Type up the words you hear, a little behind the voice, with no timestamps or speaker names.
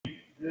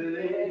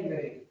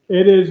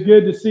It is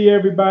good to see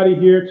everybody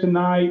here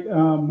tonight.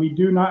 We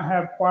do not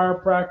have choir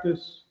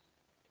practice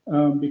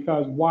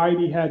because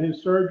Whitey had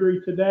his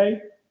surgery today.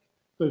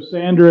 So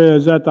Sandra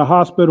is at the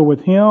hospital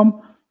with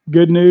him.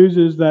 Good news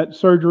is that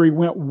surgery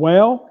went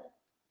well,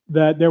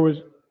 that there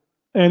was,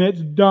 and it's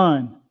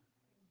done.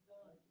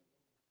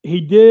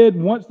 He did,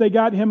 once they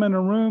got him in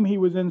a room, he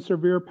was in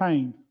severe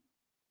pain.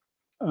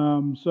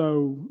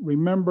 So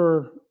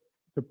remember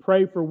to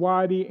pray for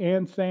Whitey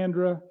and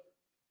Sandra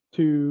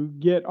to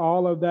get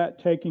all of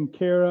that taken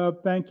care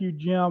of. Thank you,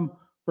 Jim,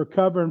 for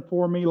covering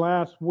for me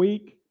last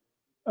week.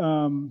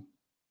 I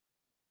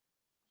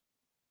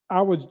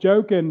was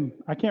joking.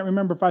 I can't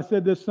remember if I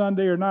said this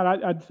Sunday or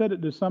not. I said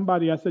it to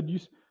somebody. I said,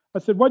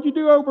 what'd you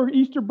do over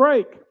Easter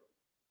break?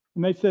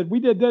 And they said,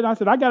 we did that. I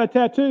said, I got a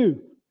tattoo.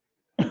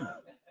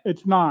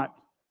 It's not.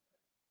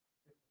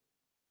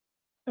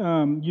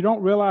 You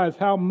don't realize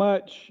how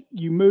much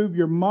you move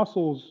your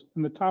muscles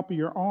in the top of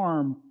your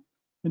arm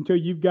until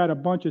you've got a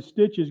bunch of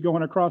stitches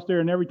going across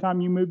there. And every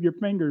time you move your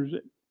fingers,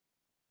 it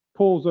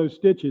pulls those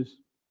stitches.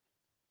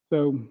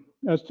 So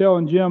I was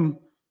telling Jim,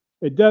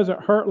 it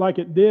doesn't hurt like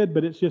it did,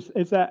 but it's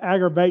that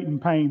aggravating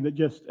pain that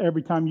just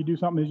every time you do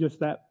something, it's just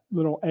that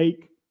little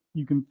ache.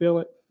 You can feel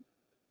it.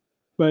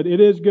 But it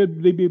is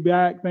good to be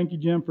back. Thank you,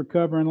 Jim, for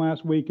covering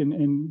last week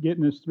and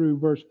getting us through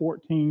verse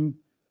 14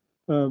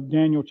 of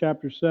Daniel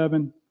chapter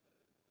 7.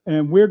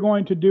 And we're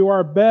going to do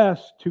our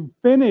best to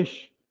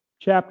finish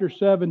chapter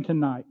 7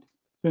 tonight.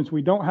 Since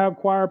we don't have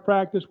choir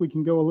practice, we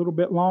can go a little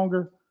bit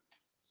longer.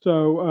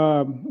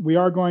 So we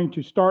are going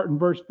to start in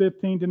verse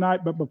 15 tonight.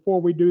 But before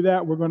we do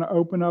that, we're going to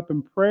open up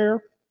in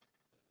prayer.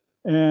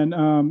 And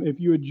if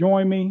you would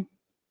join me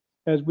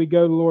as we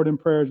go to the Lord in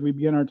prayer as we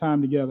begin our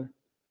time together.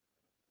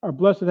 Our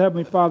blessed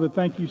Heavenly Father,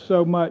 thank you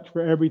so much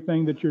for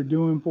everything that you're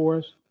doing for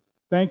us.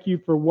 Thank you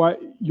for what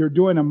you're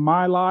doing in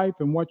my life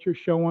and what you're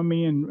showing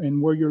me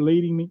and where you're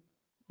leading me.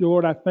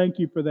 Lord, I thank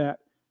you for that.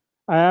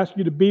 I ask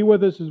you to be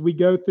with us as we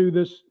go through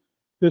this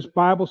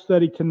Bible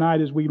study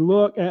tonight, as we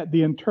look at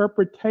the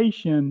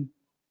interpretation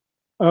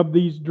of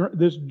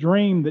this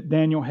dream that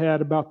Daniel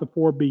had about the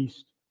four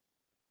beasts.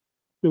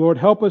 Lord,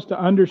 help us to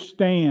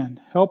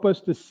understand, help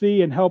us to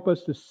see, and help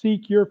us to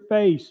seek your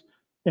face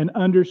in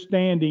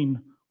understanding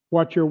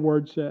what your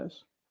word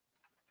says.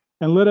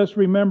 And let us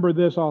remember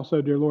this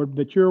also, dear Lord,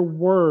 that your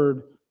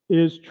word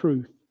is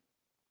truth.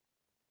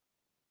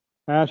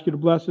 I ask you to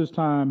bless this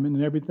time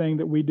and everything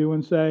that we do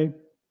and say.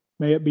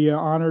 May it be an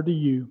honor to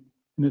you.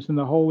 And it's in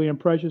the holy and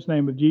precious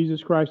name of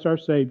Jesus Christ, our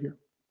Savior.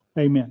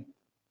 Amen.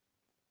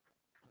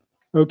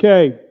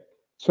 Okay,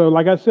 so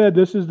like I said,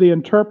 this is the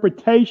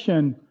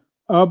interpretation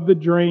of the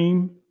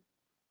dream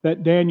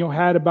that Daniel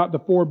had about the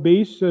four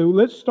beasts. So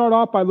let's start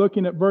off by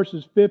looking at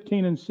verses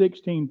 15 and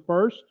 16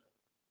 first.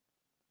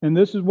 And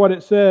this is what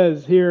it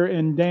says here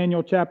in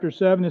Daniel chapter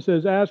 7. It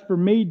says, "As for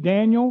me,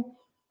 Daniel,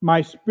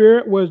 my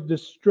spirit was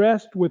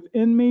distressed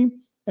within me,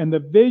 and the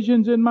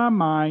visions in my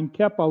mind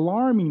kept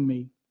alarming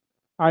me.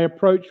 I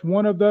approached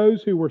one of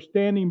those who were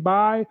standing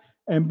by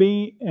and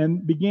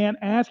began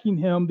asking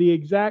him the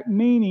exact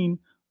meaning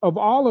of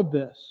all of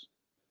this.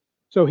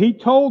 So he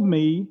told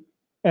me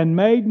and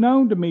made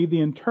known to me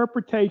the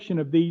interpretation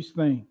of these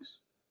things."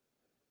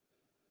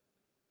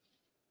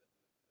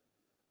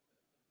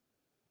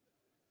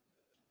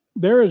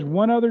 There is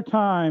one other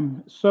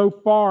time so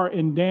far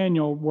in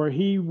Daniel where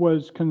he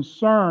was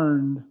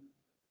concerned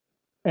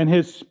and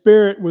his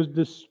spirit was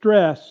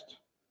distressed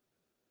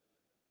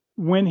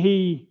when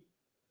he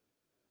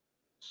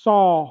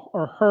saw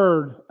or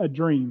heard a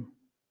dream.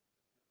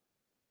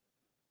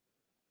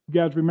 You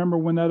guys remember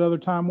when that other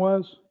time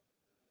was?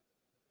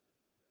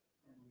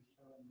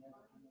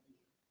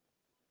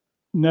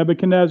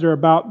 Nebuchadnezzar,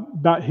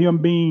 about him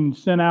being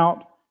sent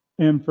out,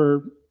 and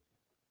for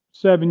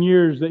 7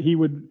 years that he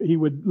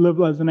would live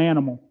as an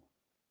animal,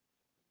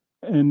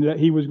 and that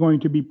he was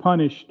going to be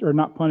punished, or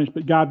not punished,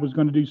 but God was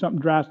going to do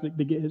something drastic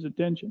to get his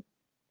attention,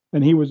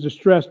 and he was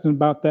distressed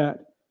about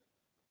that.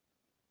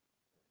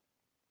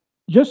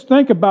 Just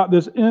think about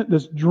this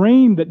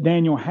dream that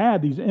Daniel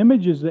had, these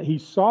images that he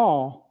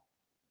saw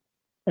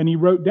and he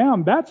wrote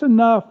down. That's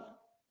enough.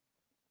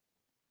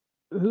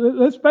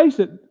 Let's face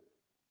it,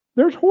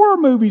 there's horror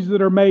movies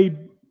that are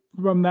made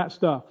from that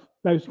stuff,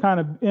 those kind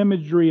of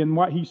imagery and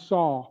what he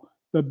saw,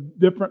 the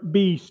different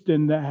beasts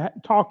and the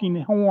talking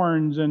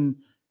horns and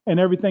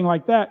everything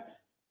like that.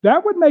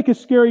 That would make a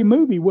scary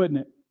movie,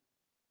 wouldn't it?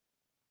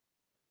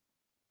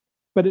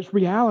 But it's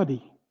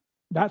reality.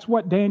 That's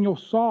what Daniel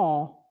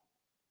saw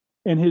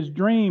in his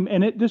dream,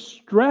 and it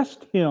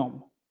distressed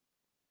him.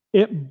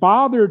 It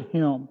bothered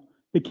him.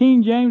 The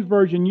King James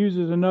Version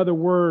uses another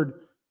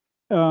word.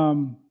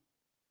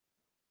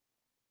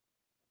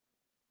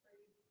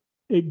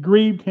 It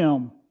grieved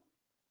him.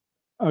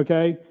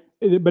 Okay?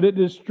 But it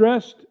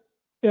distressed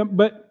him.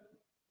 But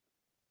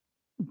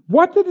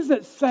what does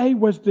it say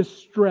was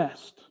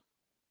distressed?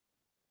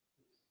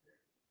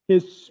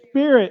 His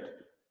spirit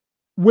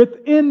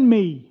within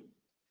me.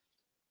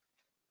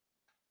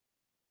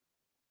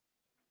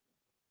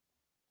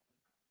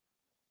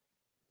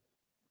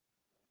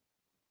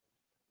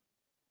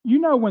 you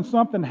know when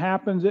something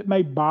happens, it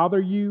may bother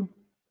you,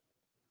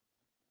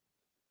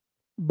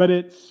 but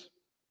it's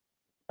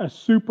a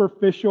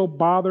superficial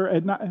bother.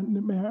 And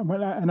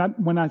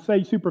when I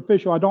say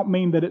superficial, I don't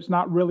mean that it's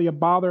not really a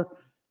bother.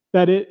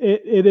 That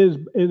it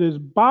is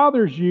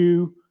bothers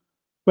you,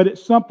 but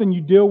it's something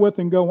you deal with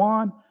and go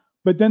on.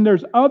 But then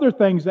there's other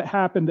things that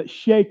happen that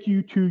shake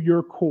you to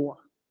your core,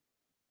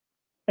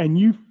 and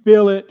you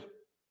feel it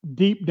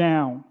deep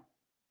down,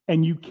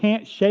 and you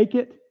can't shake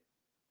it.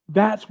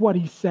 That's what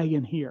he's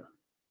saying here.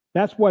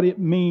 That's what it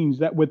means,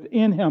 that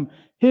within him,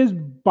 his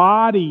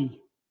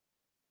body,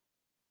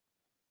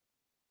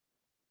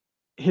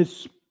 his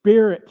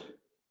spirit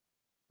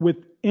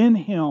within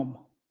him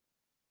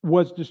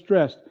was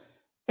distressed.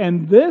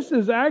 And this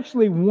is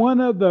actually one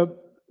of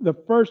the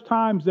first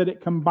times that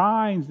it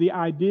combines the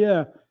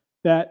idea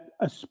that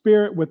a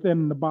spirit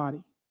within the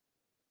body.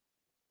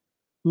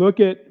 Look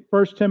at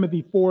 1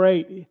 Timothy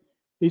 4:8.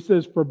 He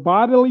says, "For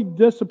bodily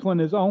discipline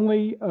is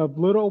only of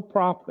little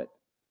profit,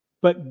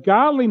 but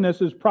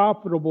godliness is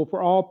profitable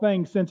for all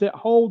things, since it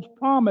holds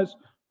promise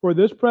for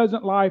this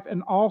present life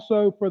and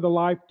also for the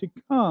life to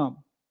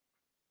come."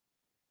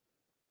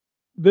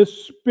 The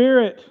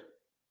spirit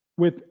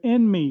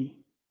within me,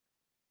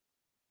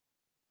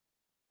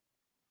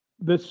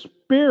 the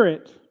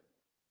spirit.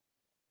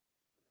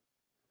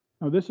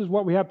 Now, this is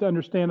what we have to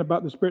understand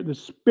about the spirit. The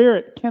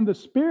spirit, can the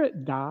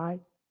spirit die?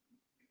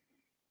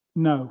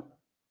 No.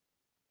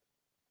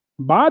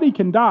 Body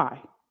can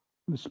die.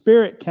 The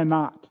spirit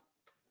cannot.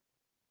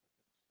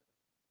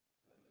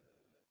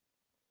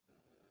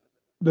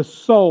 The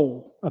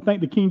soul. I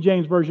think the King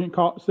James Version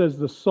says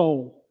the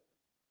soul.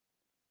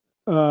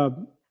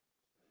 The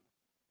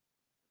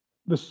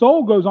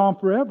soul goes on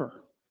forever.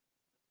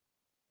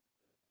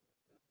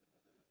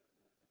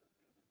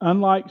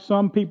 Unlike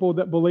some people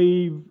that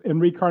believe in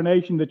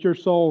reincarnation, that your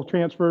soul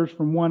transfers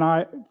from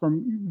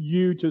from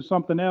you to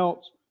something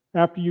else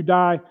after you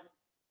die,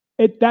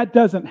 that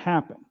doesn't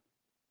happen.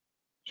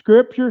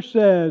 Scripture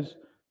says,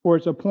 "For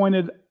it's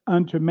appointed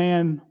unto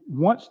man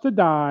once to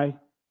die,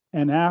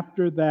 and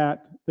after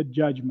that the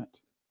judgment."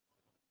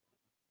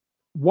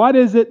 What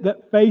is it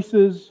that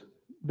faces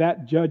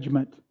that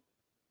judgment?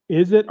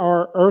 Is it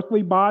our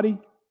earthly body?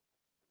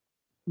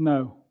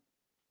 No.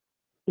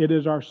 It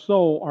is our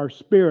soul, our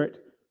spirit.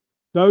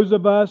 Those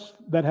of us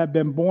that have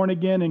been born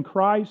again in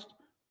Christ,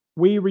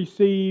 we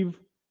receive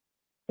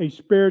a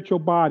spiritual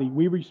body.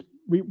 We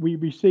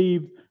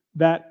receive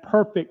that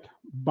perfect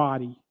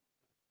body.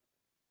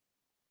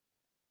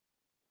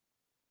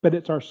 But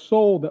it's our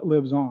soul that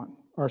lives on,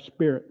 our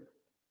spirit.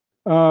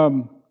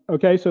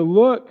 Okay, so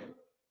look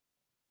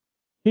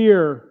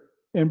here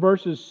in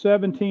verses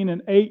 17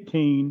 and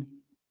 18,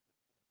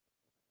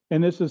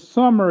 and this is a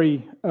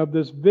summary of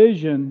this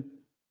vision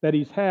that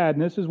he's had.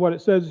 And this is what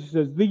it says. He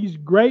says, "These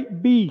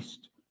great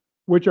beasts,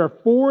 which are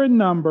 4 in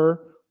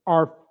number,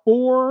 are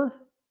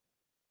 4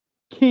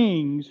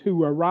 kings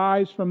who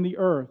arise from the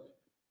earth.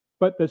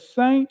 But the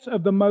saints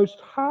of the Most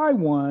High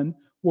One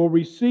will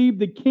receive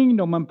the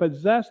kingdom and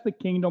possess the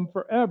kingdom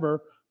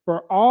forever,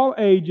 for all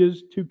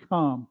ages to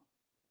come."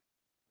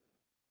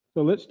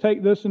 So let's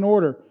take this in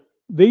order.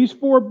 These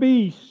 4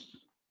 beasts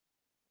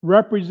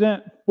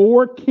represent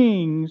 4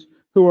 kings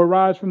who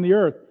arise from the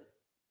earth.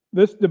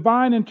 This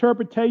divine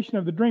interpretation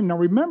of the dream. Now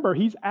remember,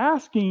 he's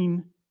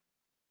asking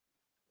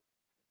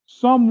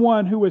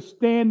someone who is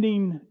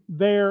standing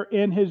there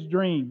in his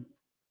dream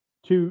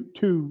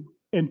to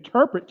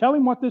interpret, tell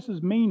him what this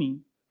is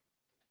meaning.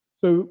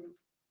 So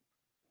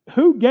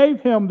who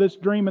gave him this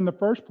dream in the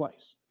first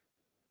place?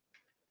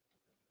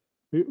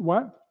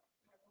 What?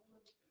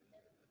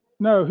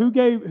 No, who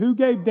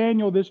gave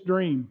Daniel this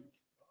dream?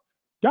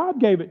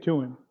 God gave it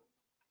to him.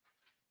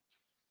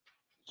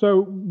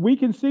 So we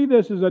can see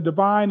this as a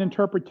divine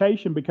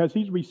interpretation, because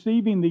he's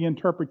receiving the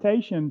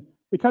interpretation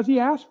because he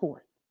asked for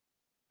it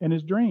in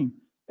his dream,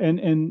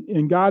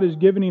 and God is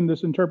giving him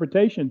this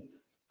interpretation.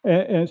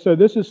 And so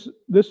this is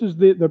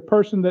the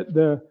person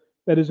that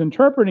is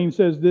interpreting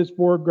says, "This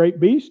 4 great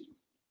beasts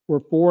were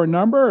 4 in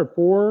number, or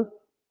 4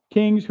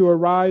 kings who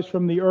arise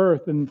from the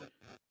earth,"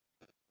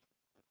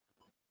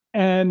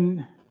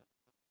 and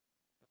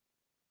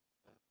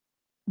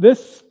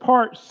this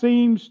part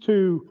seems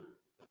to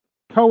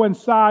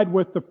coincide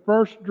with the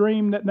first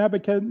dream that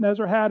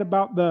Nebuchadnezzar had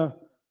about the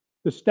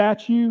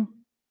statue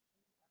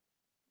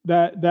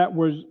that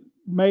was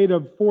made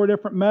of 4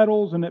 different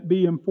metals, and it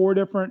be in 4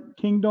 different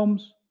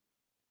kingdoms.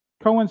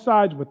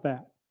 Coincides with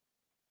that.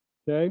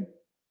 Okay.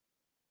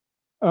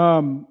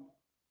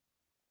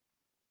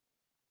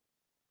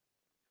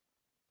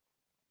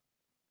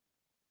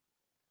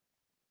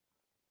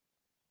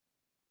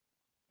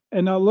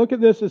 And now look at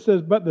this. It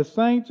says, "But the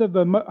saints of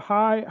the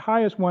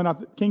highest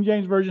one," King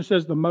James Version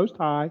says the Most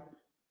High,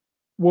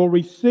 "will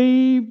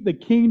receive the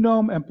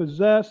kingdom and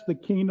possess the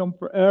kingdom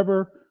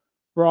forever,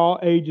 for all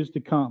ages to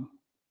come."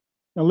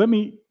 Now let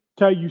me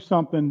tell you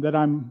something that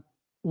I'm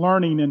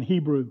learning in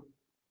Hebrew.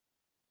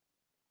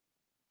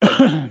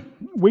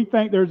 We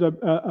think there's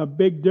a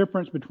big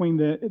difference between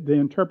the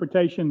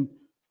interpretation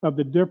of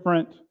the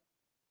different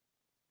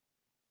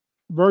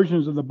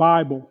versions of the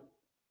Bible,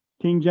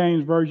 King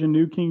James Version,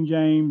 New King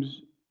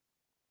James,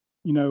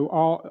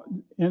 all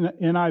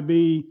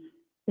NIV,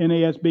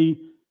 NASB,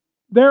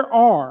 there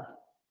are.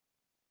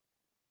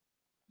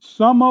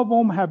 Some of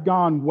them have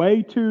gone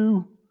way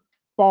too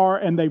far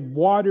and they've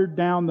watered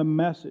down the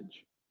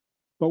message.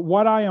 But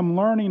what I am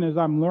learning as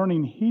I'm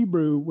learning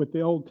Hebrew with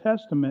the Old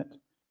Testament,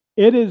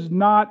 it is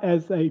not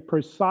as a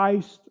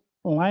precise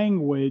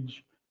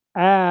language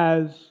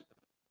as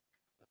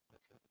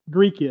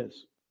Greek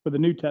is for the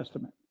New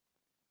Testament.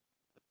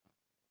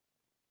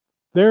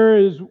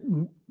 There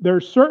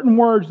are certain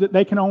words that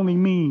they can only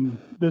mean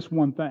this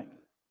one thing.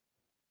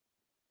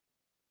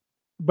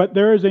 But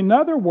there is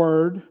another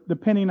word,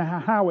 depending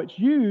on how it's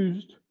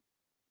used,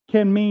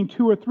 can mean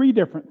 2 or 3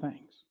 different things.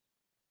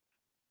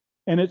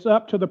 And it's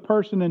up to the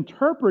person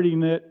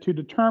interpreting it to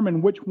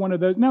determine which one of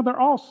those. Now, they're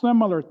all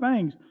similar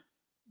things.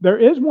 There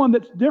is one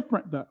that's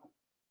different, though.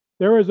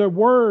 There is a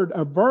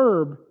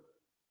verb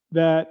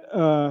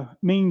that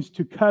means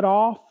to cut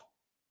off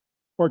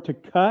or to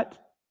cut.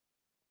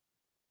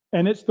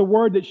 And it's the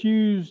word that's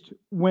used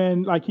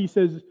when, like he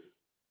says,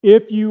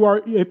 if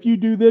you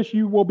do this,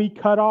 you will be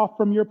cut off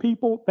from your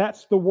people.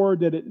 That's the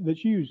word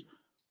that's used.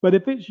 But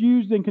if it's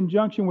used in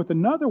conjunction with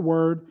another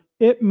word,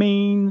 it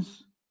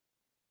means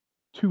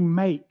to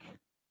make.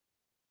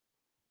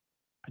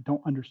 I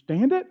don't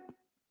understand it.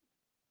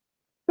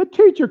 The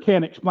teacher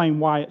can't explain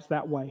why it's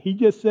that way. He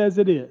just says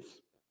it is.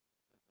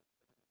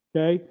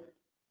 Okay?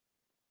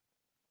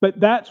 But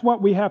that's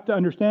what we have to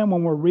understand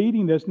when we're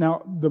reading this.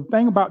 Now, the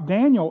thing about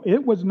Daniel,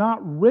 it was not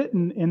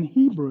written in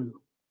Hebrew.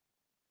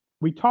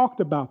 We talked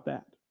about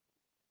that.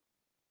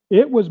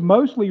 It was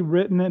mostly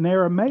written in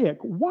Aramaic.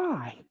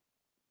 Why?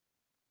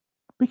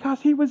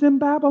 Because he was in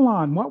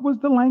Babylon. What was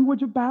the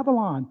language of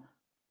Babylon?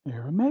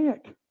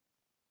 Aramaic.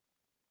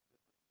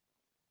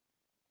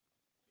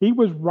 He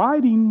was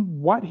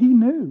writing what he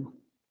knew.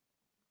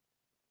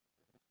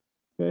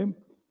 Okay?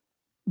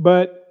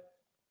 But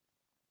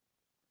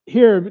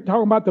here,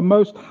 talking about the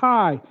Most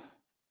High,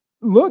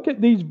 look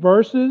at these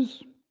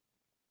verses.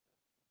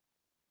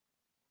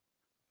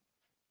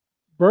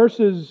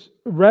 Verses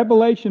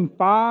Revelation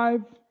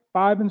 5,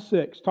 5 and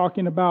 6,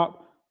 talking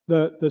about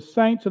the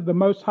saints of the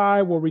Most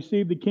High will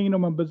receive the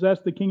kingdom and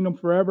possess the kingdom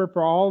forever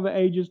for all the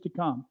ages to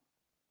come.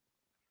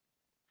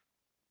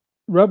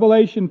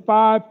 Revelation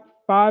 5,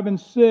 5 and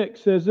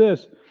 6 says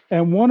this,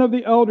 and one of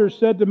the elders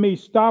said to me,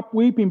 stop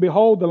weeping.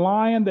 Behold, the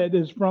Lion that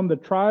is from the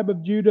tribe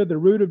of Judah, the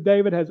root of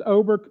David, has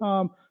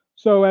overcome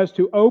so as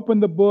to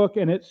open the book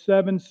and its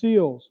 7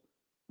 seals.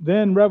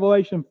 Then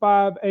Revelation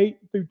 5, 8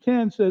 through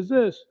 10 says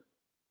this,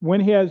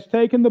 when he has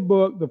taken the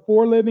book, the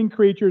 4 living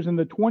creatures and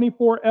the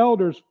 24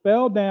 elders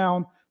fell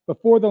down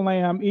before the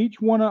Lamb,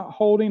 each one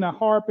holding a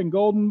harp and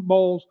golden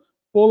bowls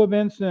full of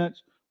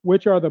incense,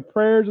 which are the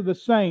prayers of the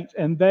saints.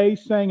 And they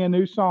sang a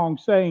new song,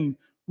 saying,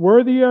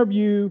 worthy of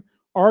you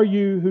are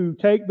you who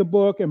take the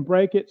book and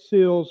break its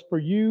seals, for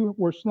you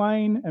were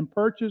slain and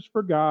purchased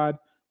for God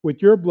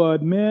with your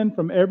blood men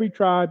from every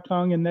tribe,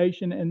 tongue, and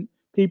nation, and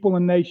people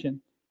and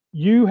nation.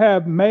 You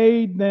have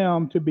made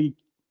them to be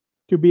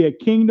a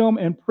kingdom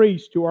and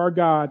priests to our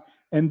God,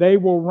 and they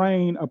will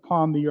reign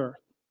upon the earth.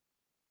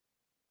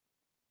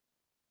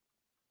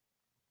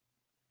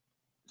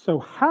 So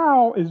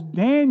how is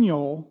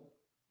Daniel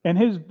and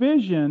his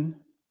vision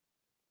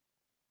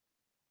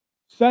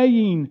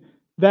saying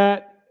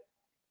that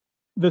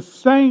the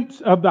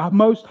saints of the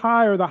Most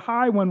High or the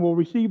High One will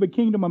receive a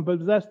kingdom and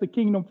possess the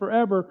kingdom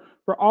forever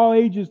for all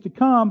ages to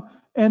come,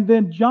 and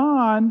then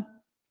John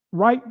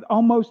write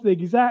almost the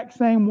exact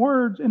same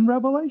words in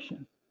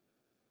Revelation?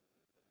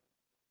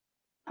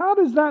 How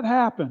does that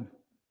happen?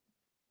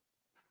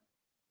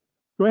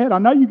 Go ahead. I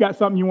know you got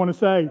something you want to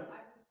say.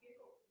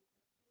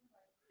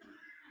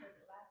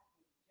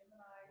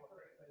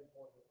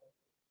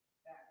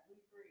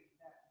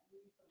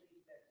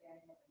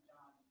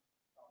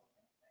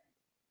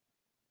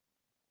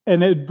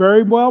 And it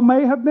very well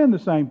may have been the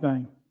same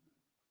thing.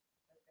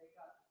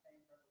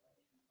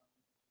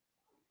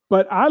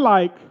 But I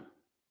like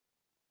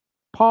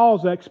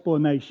Paul's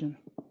explanation.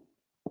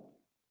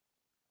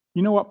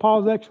 You know what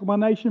Paul's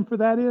explanation for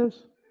that is?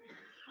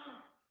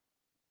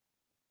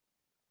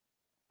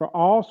 For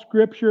all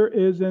Scripture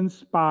is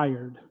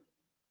inspired.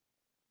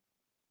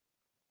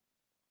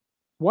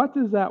 What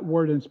does that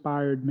word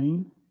inspired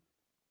mean?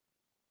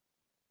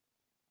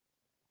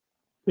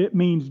 It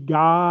means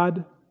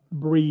God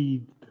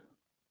breathed.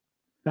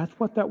 That's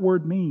what that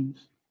word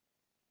means.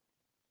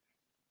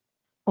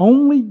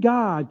 Only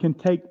God can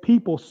take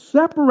people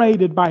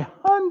separated by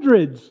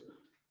hundreds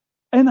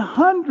and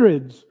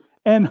hundreds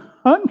and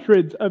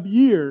hundreds of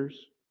years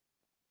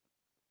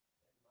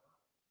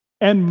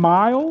and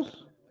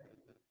miles.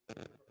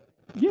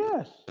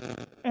 Yes.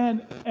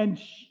 And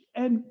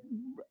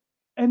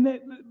they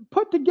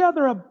put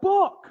together a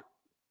book.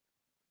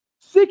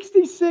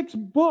 66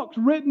 books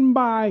written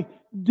by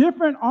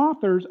different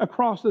authors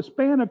across the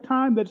span of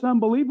time that's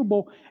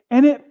unbelievable.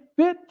 And it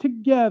fit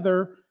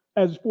together,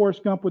 as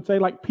Forrest Gump would say,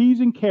 like peas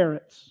and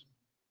carrots.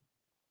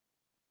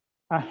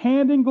 A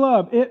hand in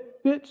glove. It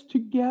fits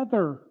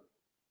together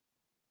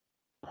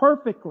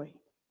perfectly.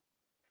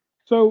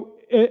 So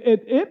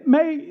they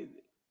may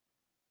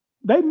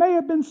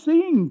have been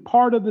seeing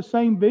part of the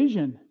same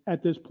vision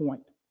at this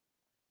point,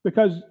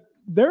 because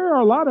there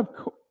are a lot of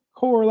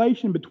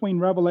correlation between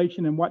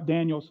Revelation and what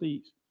Daniel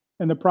sees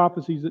and the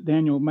prophecies that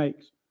Daniel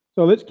makes.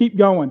 So let's keep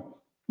going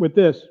with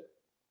this.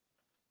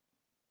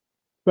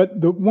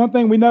 But the one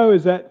thing we know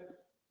is that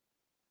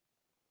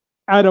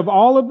out of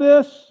all of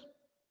this,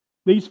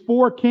 these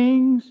four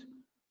kings,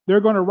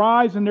 they're going to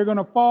rise and they're going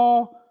to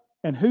fall.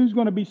 And who's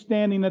going to be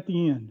standing at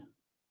the end?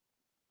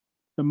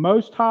 The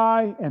Most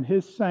High and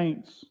His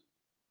saints. That's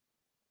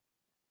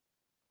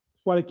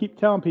what I keep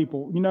telling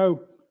people. You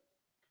know,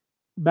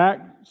 back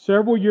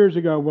several years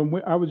ago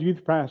when I was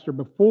youth pastor,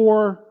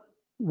 before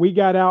we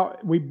got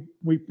out, we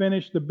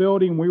finished the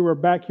building. We were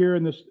back here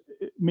in this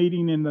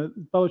meeting in the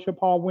fellowship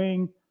hall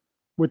wing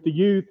with the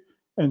youth,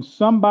 and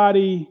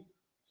somebody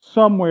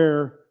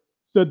somewhere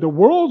said the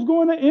world's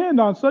going to end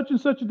on such and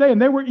such a day.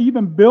 And there were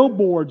even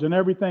billboards and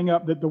everything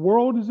up that the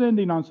world is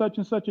ending on such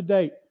and such a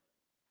date.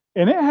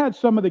 And it had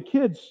some of the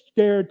kids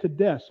scared to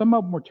death. Some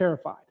of them were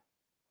terrified.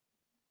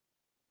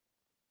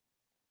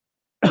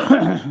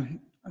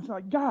 It's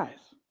like, guys,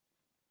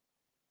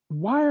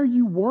 why are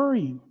you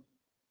worrying?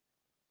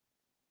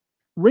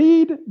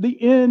 Read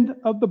the end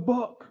of the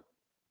book.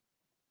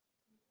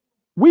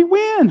 We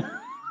win.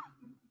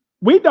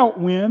 We don't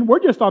win. We're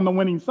just on the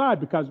winning side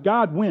because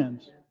God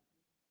wins.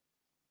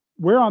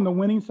 We're on the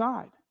winning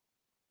side.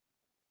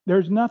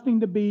 There's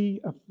nothing to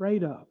be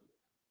afraid of.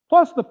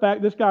 Plus the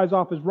fact this guy's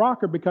off his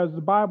rocker because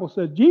the Bible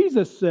says,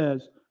 Jesus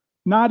says,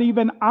 not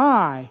even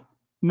I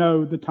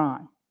know the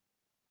time.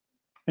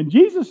 And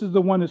Jesus is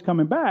the one that's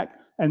coming back.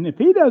 And if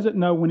he doesn't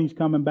know when he's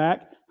coming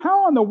back,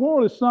 how in the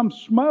world is some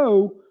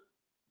schmo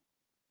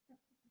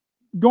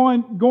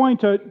going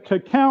to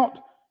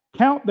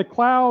count the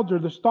clouds or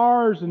the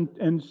stars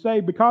and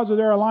say, because of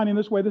their aligning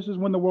this way, this is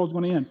when the world's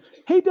going to end?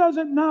 He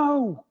doesn't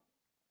know.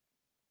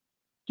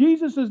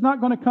 Jesus is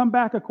not going to come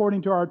back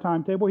according to our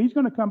timetable. He's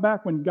going to come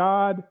back when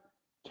God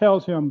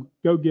tells him,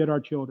 go get our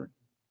children.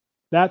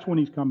 That's when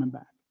he's coming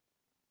back.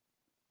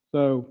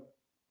 So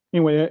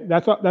anyway,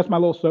 that's my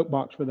little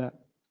soapbox for that.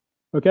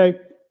 Okay?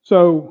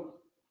 So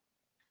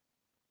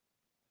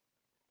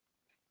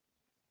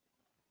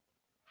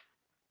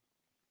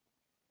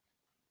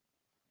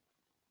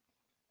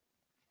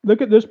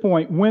look at this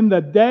point. When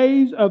the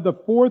days of the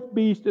fourth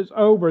beast is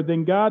over,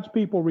 then God's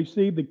people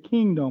receive the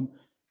kingdom.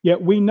 Yet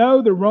we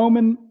know the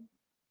Roman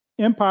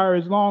Empire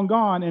is long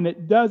gone, and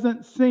it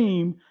doesn't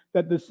seem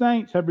that the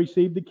saints have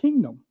received the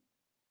kingdom.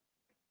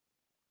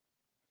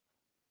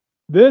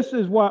 This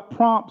is what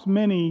prompts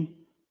many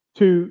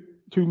to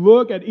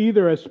look at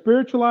either a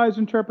spiritualized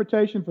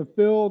interpretation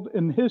fulfilled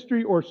in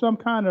history or some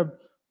kind of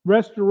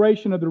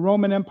restoration of the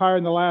Roman Empire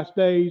in the last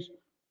days,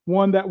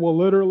 one that will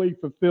literally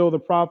fulfill the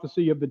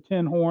prophecy of the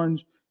 10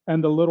 horns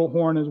and the little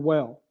horn as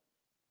well.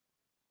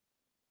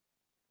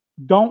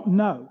 Don't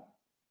know.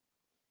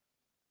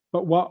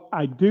 But what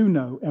I do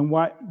know, and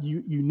what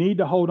you need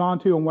to hold on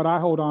to, and what I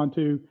hold on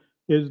to,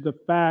 is the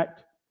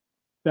fact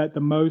that the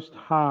Most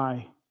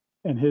High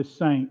and His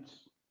saints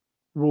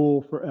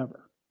rule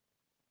forever.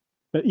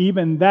 That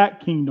even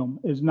that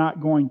kingdom is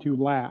not going to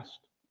last.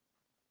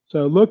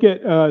 So look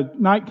at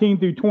 19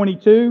 through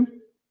 22.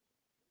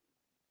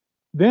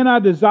 Then I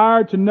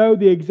desired to know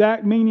the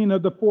exact meaning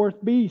of the fourth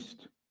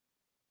beast,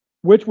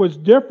 which was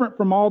different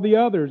from all the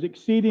others,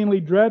 exceedingly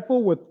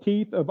dreadful, with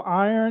teeth of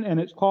iron and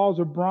its claws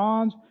of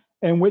bronze,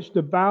 and which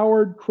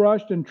devoured,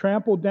 crushed, and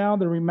trampled down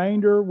the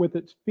remainder with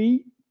its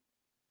feet.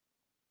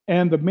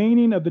 And the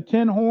meaning of the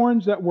 10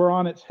 horns that were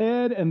on its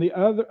head, and the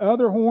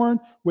other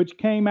horn which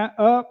came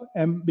up,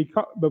 and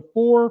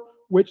before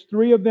which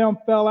 3 of them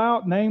fell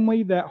out,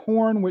 namely that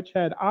horn which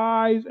had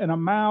eyes and a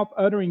mouth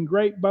uttering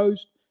great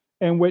boast,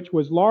 and which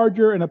was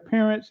larger in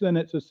appearance than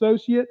its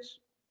associates.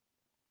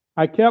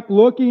 I kept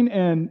looking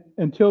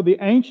until the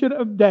Ancient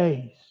of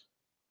Days.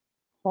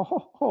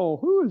 Oh,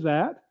 who is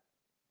that?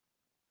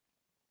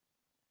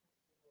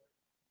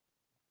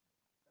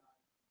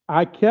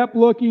 I kept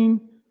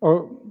looking,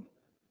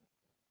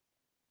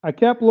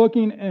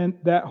 and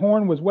that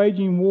horn was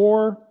waging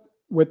war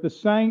with the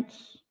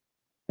saints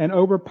and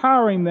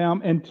overpowering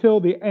them until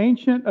the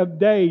Ancient of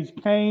Days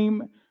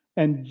came,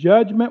 and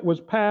judgment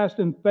was passed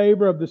in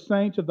favor of the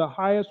saints of the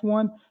highest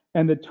one,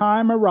 and the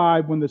time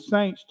arrived when the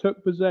saints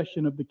took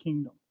possession of the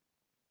kingdom.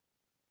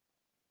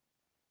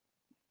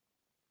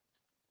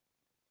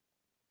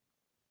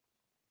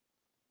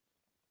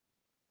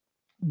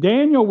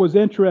 Daniel was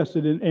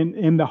interested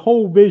in the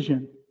whole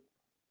vision,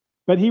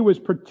 but he was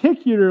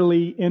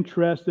particularly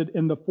interested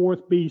in the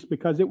fourth beast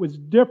because it was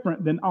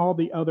different than all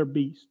the other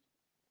beasts.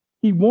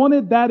 He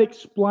wanted that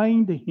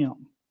explained to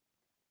him.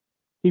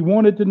 He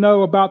wanted to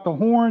know about the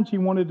horns. He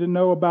wanted to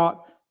know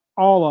about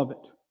all of it.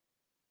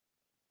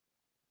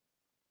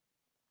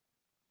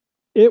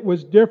 It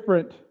was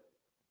different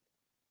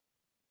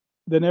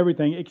than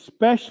everything,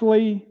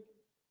 especially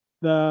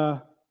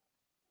the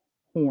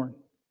horn.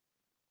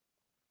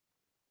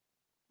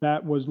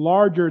 that was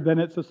larger than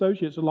its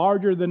associates,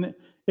 larger than it.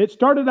 It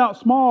started out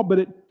small, but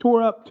it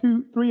tore up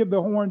 3 of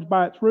the horns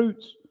by its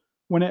roots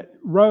when it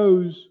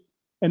rose,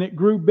 and it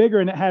grew bigger,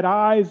 and it had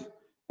eyes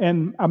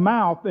and a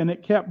mouth, and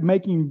it kept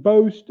making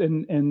boast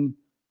and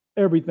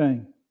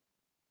everything.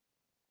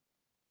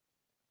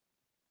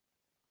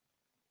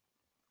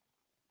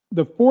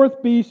 The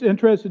fourth beast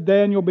interested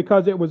Daniel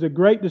because it was a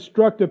great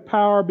destructive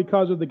power,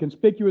 because of the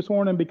conspicuous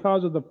horn, and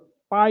because of the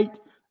fight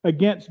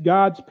against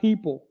God's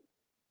people.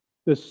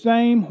 The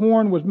same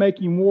horn was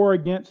making war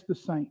against the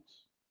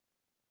saints.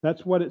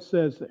 That's what it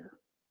says there,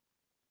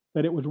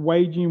 that it was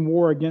waging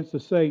war against the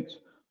saints.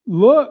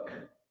 Look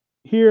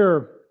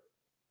here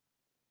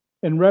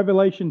in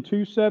Revelation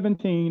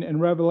 2:17 and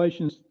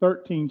Revelation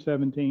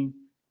 13:17.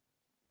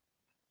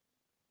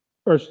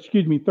 Or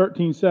excuse me,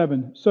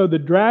 13:7. So the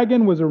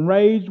dragon was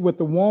enraged with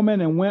the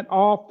woman and went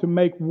off to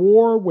make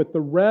war with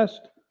the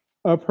rest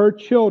of her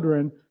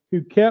children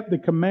who kept the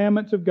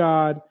commandments of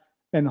God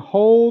and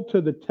hold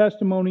to the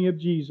testimony of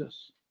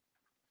Jesus.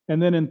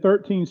 And then in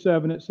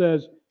 13:7 it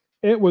says,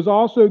 it was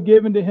also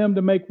given to him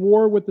to make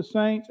war with the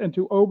saints and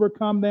to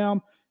overcome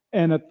them,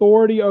 and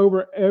authority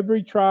over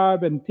every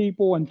tribe and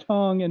people and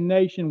tongue and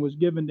nation was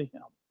given to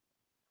him.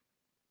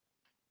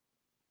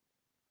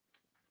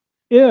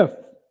 If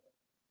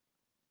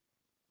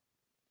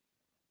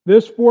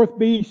this fourth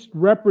beast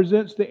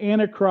represents the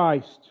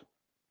Antichrist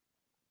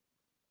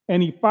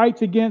and he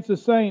fights against the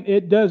saint,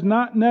 it does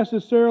not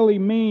necessarily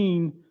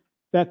mean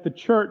that the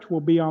church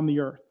will be on the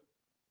earth.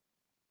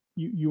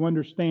 You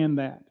understand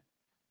that.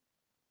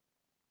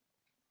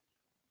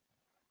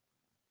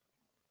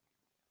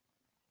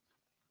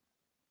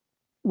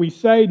 We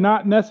say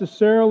not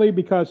necessarily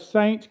because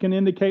saints can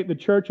indicate the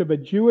church of a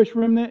Jewish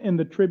remnant in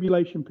the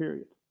tribulation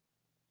period.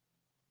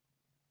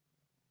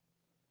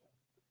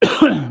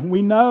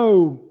 We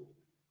know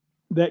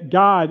that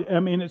God,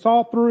 it's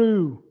all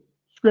through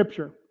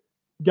Scripture.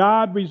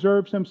 God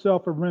reserves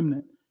himself a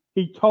remnant.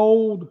 He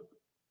told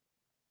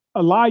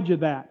Elijah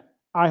that,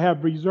 I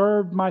have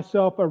reserved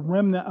myself a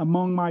remnant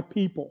among my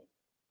people.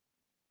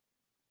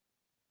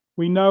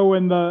 We know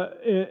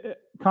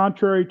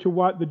contrary to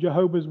what the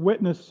Jehovah's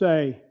Witnesses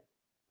say,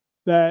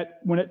 that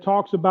when it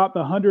talks about the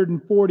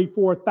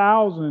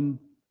 144,000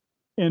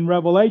 in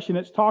Revelation,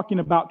 it's talking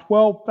about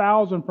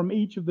 12,000 from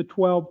each of the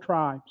 12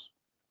 tribes.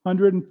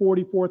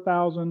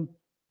 144,000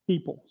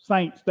 people,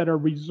 saints that are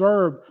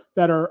reserved,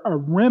 that are a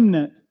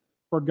remnant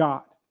for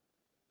God.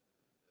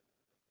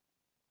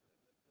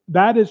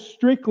 That is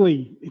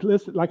strictly,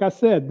 listen, like I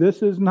said,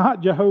 this is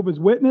not Jehovah's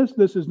Witness,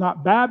 this is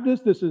not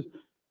Baptist,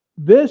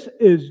 this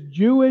is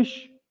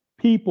Jewish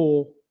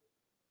people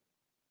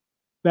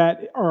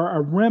that are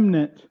a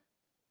remnant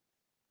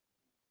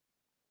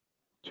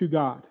to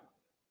God.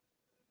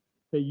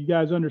 Okay, you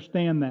guys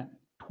understand that?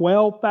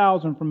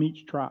 12,000 from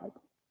each tribe.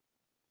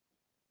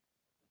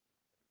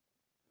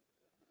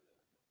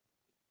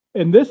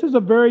 And this is a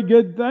very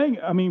good thing.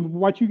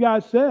 What you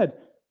guys said,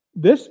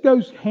 this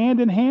goes hand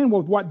in hand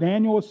with what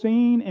Daniel was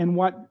seeing and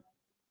what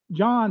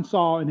John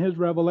saw in his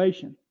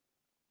revelation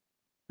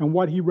and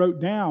what he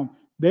wrote down.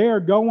 They are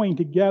going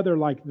together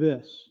like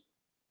this.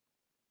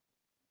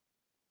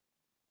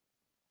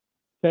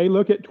 Okay,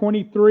 look at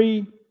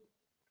 23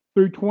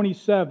 through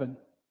 27.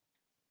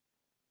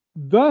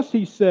 Thus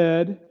he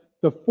said,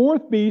 the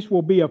fourth beast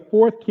will be a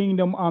fourth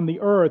kingdom on the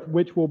earth,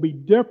 which will be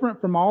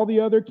different from all the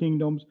other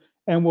kingdoms,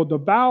 and will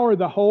devour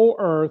the whole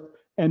earth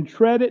and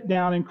tread it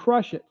down and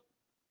crush it.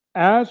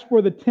 As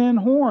for the 10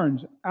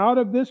 horns, out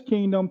of this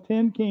kingdom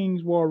 10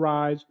 kings will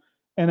arise,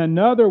 and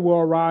another will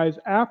arise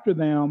after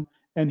them,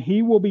 and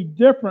he will be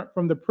different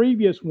from the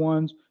previous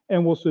ones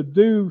and will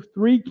subdue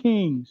 3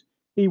 kings.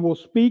 He will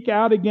speak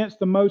out against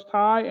the Most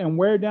High and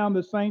wear down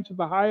the saints of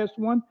the Highest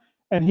One,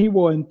 and he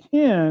will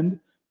intend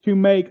to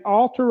make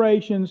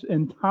alterations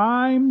in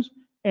times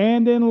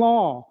and in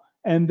law.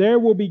 And there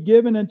will be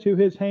given into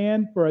his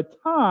hand for a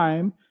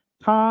time,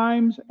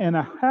 times and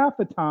a half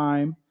a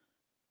time,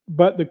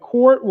 but the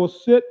court will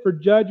sit for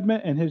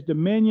judgment, and his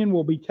dominion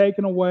will be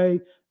taken away,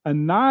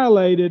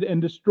 annihilated,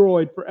 and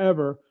destroyed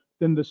forever.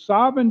 Then the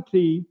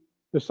sovereignty,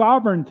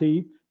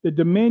 the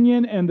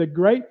dominion, and the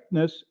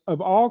greatness of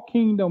all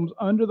kingdoms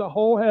under the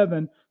whole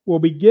heaven will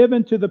be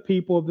given to the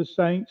people of the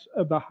saints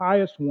of the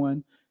Highest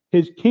One.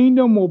 His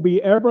kingdom will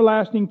be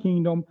everlasting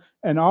kingdom,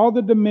 and all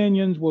the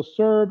dominions will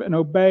serve and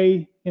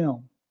obey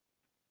him.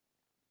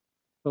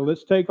 So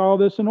let's take all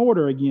this in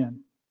order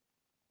again.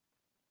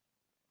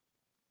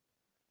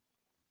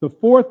 The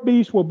fourth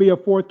beast will be a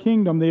fourth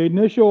kingdom. The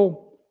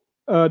initial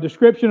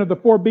description of the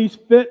four beasts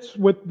fits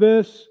with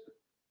this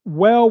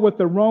well with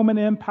the Roman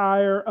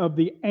Empire of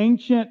the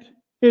ancient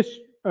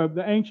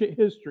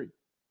history.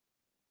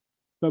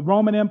 The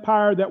Roman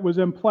Empire that was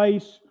in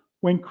place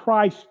when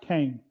Christ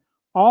came.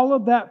 All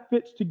of that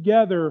fits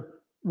together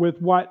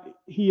with what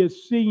he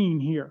is seeing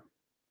here.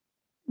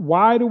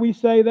 Why do we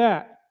say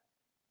that?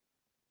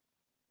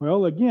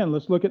 Well, again,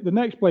 let's look at the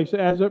next place.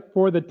 As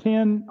for the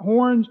 10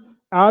 horns,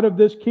 out of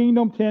this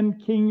kingdom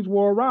 10 kings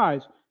will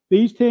arise.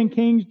 These 10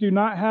 kings do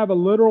not have a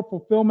literal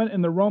fulfillment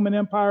in the Roman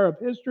Empire of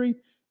history.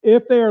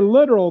 If they are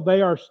literal,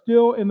 they are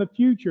still in the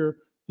future.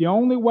 The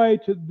only way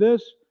to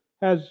this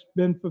has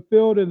been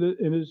fulfilled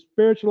and is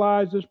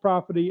spiritualize this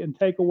prophecy and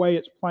take away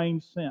its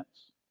plain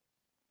sense.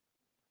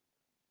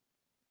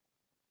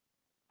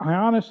 I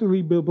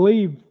honestly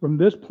believe from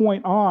this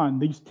point on,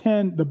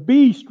 the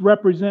beast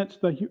represents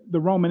the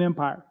Roman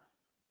Empire,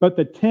 but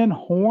the 10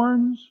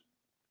 horns,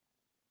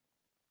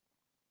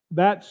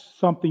 that's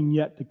something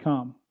yet to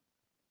come.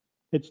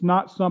 It's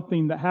not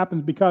something that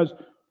happens because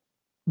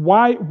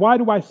why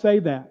do I say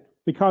that?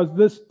 Because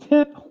this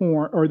 10th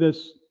horn, or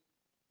this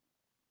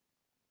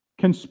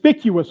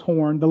conspicuous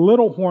horn, the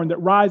little horn that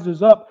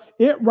rises up,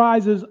 it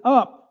rises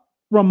up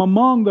from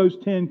among those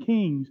 10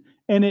 kings,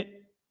 and it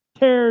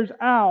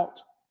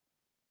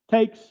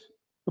takes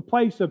the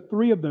place of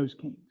 3 of those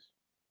kings.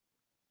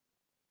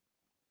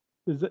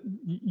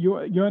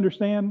 You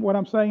understand what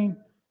I'm saying?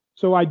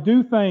 So I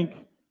do think,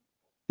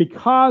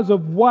 because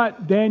of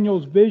what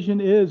Daniel's vision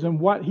is and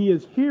what he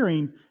is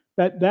hearing,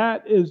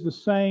 that is the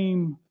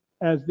same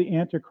as the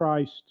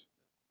Antichrist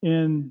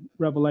in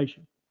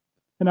Revelation.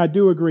 And I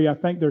do agree. I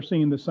think they're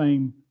seeing the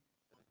same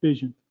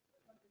vision.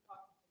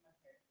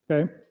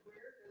 Okay.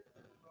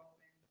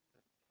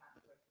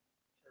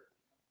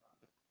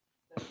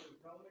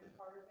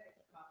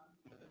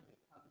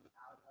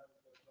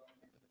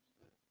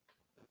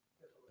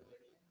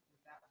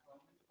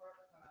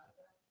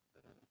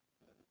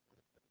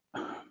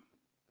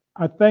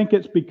 I think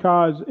it's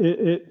because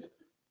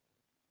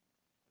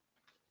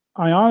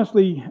I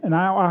honestly, and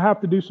I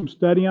have to do some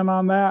studying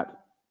on that,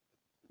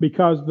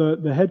 because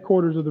the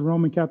headquarters of the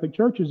Roman Catholic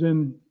Church is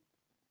in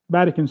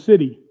Vatican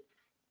City,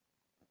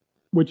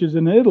 which is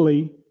in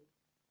Italy.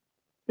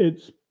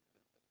 It's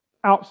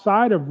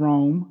outside of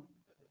Rome.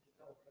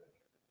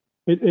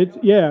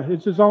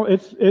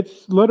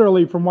 It's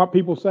literally, from what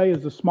people say,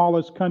 is the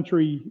smallest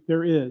country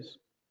there is.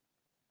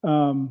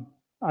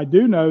 I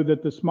do know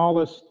that the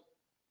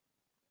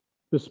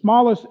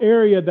smallest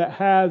area that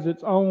has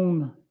its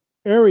own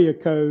area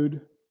code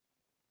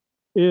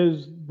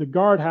is the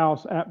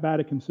guardhouse at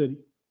Vatican City.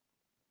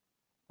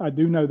 I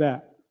do know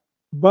that.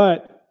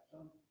 But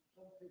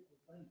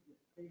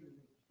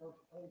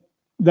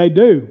they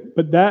do,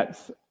 but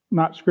that's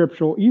not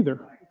scriptural either.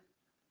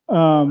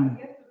 Thinking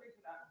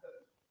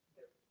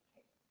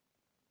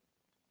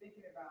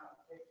about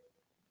if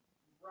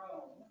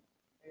Rome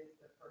is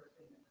the first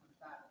thing that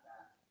comes out of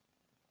that,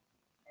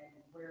 and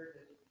where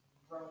does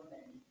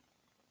Roman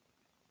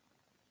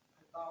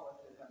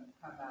Catholicism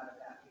come out of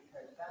that?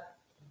 Because that's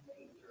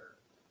major,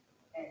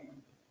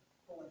 and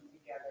pulling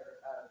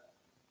together of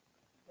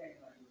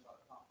January.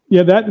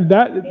 Yeah, that and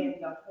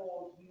the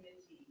whole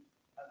unity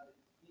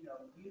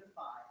of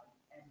unifying,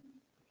 and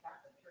the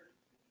Catholic Church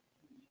is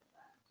huge in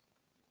that.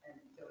 And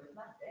so it's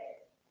not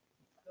dead.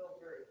 It's still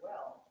very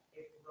well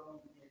if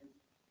Rome is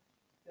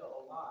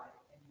still alive.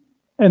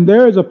 And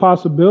there is a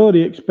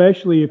possibility,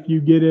 especially if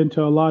you get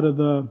into a lot of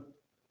the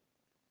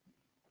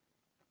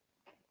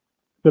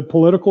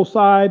political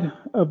side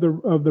of the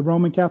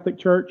Roman Catholic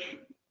Church.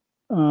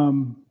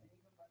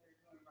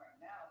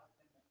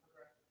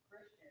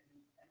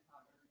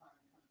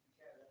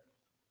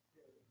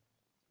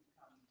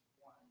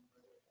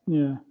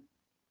 Yeah.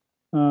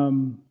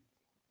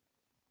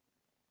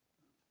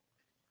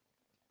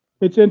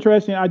 It's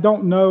interesting. I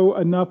don't know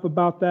enough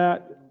about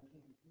that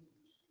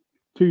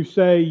to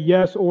say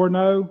yes or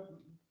no,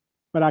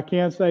 but I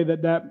can say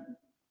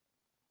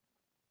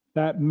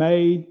that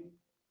may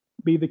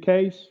be the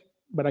case,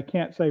 but I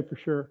can't say for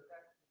sure.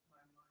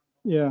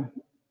 Yeah.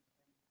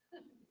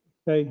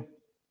 Okay.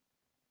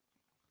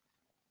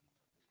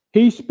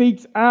 He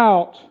speaks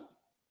out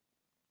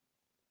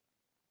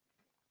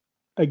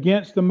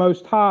against the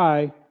Most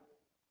High,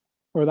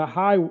 or the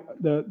highest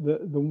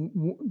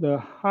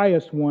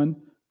one.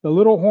 The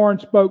little horn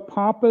spoke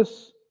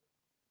pompous,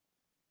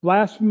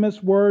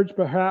 blasphemous words,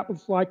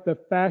 perhaps like the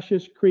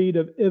fascist creed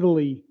of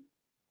Italy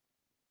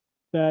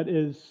that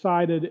is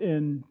cited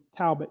in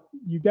Talbot.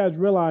 You guys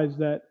realize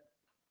that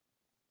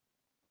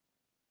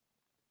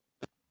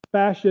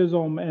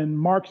fascism and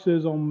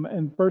Marxism,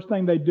 and first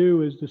thing they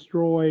do is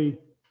destroy.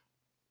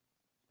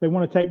 They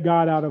want to take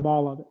God out of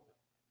all of it.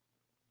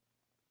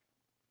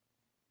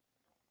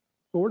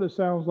 Sort of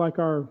sounds like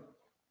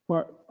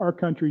what our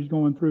country's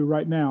going through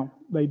right now.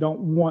 They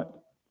don't want,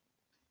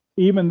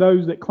 even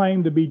those that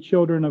claim to be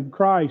children of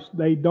Christ,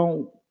 they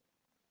want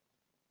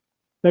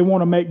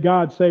to make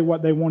God say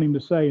what they want him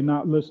to say and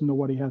not listen to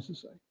what he has to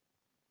say.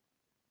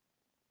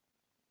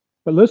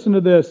 But listen to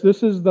this.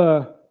 This is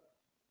the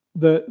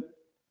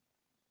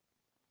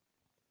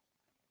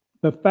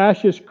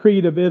fascist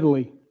creed of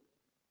Italy.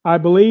 I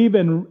believe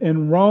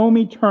in Rome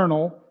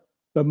eternal,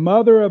 the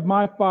mother of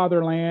my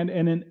fatherland,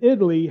 and in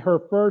Italy her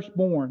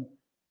firstborn,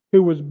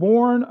 who was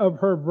born of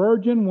her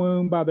virgin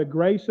womb by the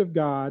grace of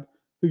God,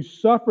 who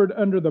suffered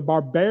under the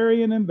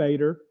barbarian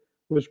invader,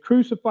 was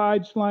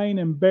crucified, slain,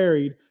 and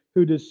buried,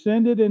 who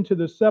descended into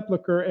the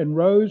sepulchre and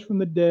rose from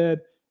the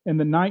dead in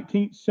the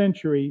 19th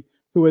century,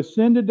 who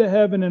ascended to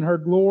heaven in her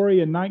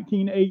glory in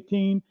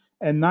 1918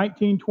 and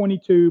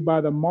 1922 by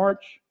the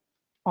march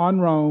on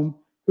Rome,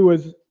 who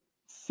is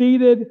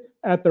seated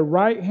at the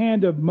right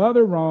hand of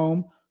Mother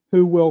Rome,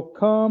 who will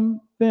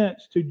come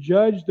thence to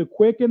judge the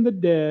quick and the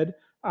dead.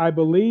 I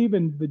believe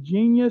in the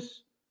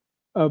genius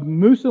of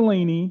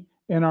Mussolini,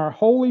 in our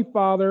Holy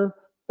Father,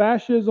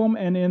 fascism,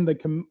 and in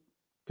the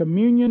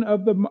communion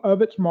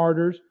of its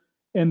martyrs,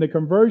 in the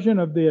conversion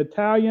of the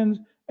Italians,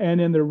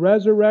 and in the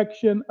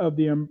resurrection of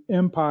the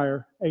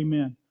empire.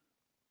 Amen.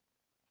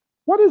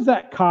 What is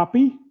that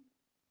copy?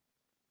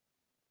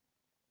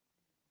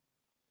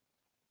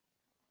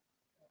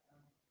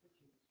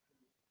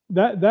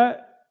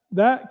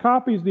 That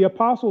copies the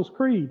Apostles'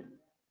 Creed.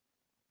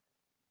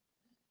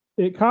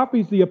 It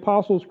copies the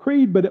Apostles'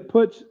 Creed, but it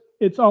puts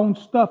its own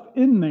stuff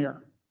in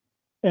there.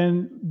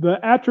 And the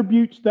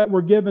attributes that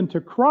were given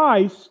to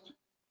Christ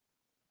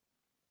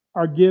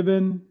are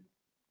given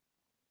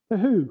to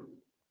who?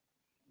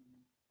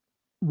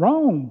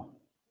 Rome.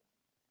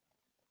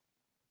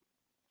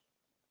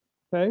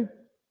 Okay?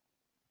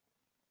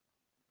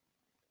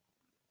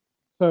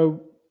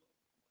 So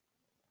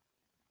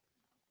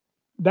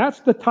that's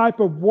the type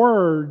of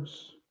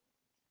words.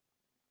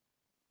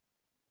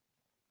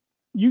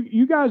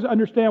 You guys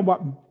understand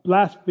what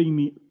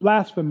blasphemy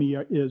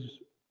is,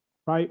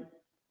 right?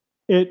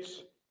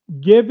 It's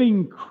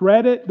giving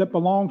credit that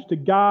belongs to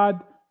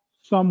God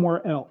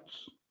somewhere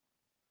else.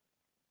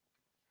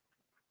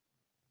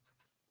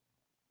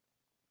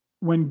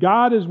 When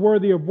God is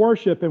worthy of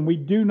worship and we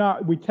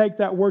take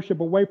that worship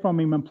away from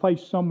him and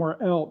place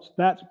somewhere else,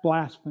 that's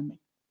blasphemy.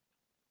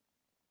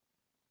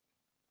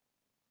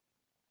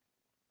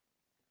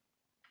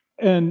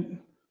 And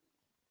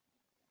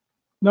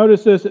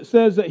notice this, it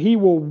says that he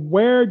will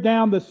wear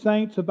down the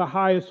saints of the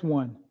highest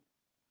one.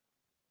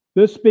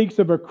 This speaks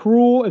of a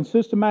cruel and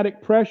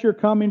systematic pressure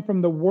coming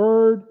from the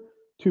word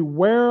to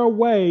wear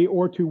away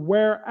or to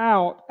wear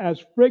out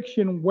as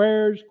friction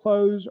wears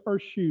clothes or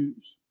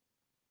shoes.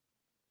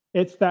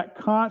 It's that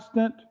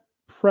constant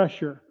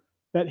pressure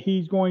that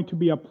he's going to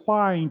be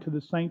applying to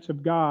the saints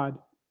of God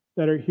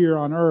that are here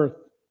on earth,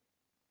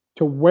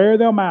 to wear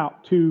them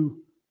out, to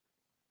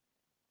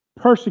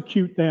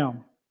persecute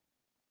them.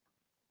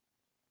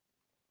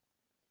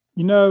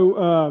 You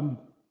know,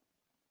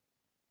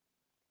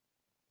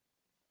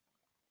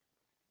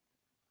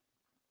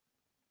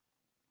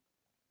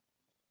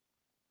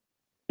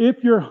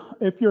 if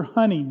you're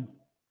hunting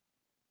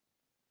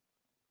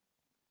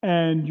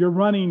and you're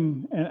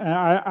running, and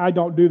I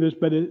don't do this,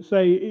 but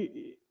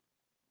say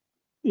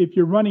if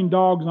you're running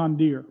dogs on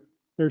deer,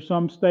 there's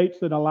some states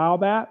that allow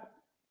that.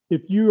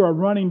 If you are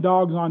running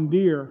dogs on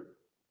deer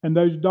and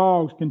those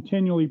dogs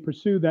continually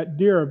pursue that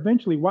deer,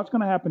 eventually what's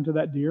going to happen to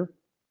that deer?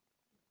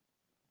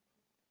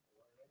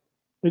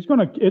 It's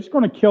going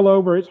to kill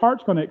over. Its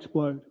heart's going to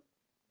explode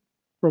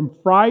from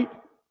fright,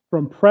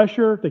 from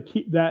pressure to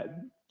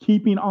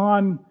keeping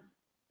on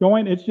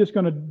going. It's just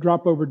going to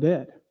drop over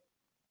dead.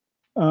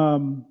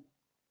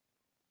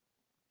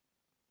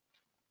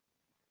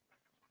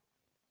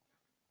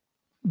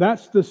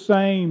 That's the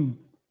same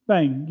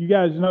thing. You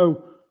guys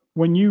know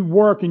when you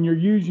work and you're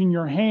using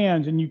your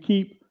hands and you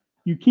keep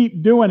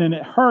doing it and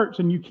it hurts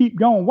and you keep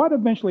going, what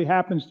eventually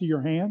happens to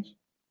your hands?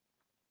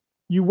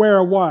 You wear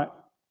a what?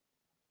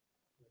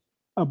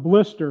 A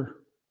blister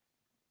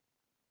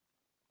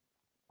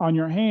on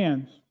your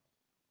hands.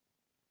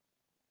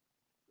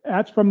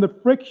 That's from the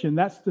friction.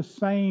 That's the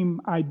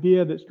same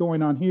idea that's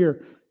going on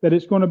here, that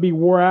it's going to be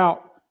wore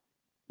out.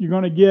 You're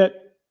going to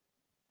get,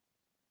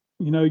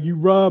 you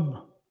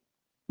rub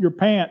your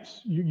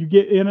pants, you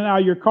get in and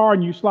out of your car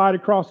and you slide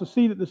across the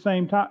seat at the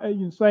same time,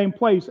 in the same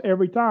place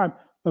every time.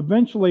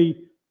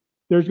 Eventually,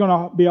 there's going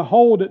to be a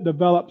hole that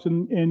develops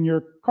in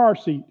your car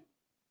seat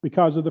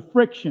because of the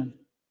friction.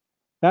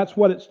 That's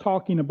what it's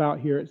talking about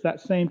here. It's that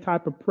same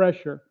type of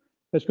pressure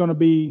that's going to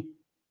be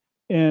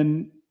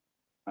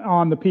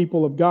on the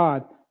people of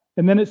God.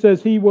 And then it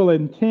says he will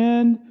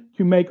intend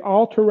to make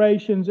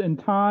alterations in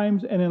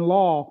times and in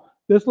law.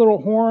 This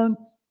little horn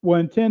will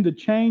intend to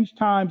change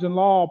times and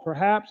law,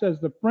 perhaps as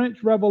the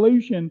French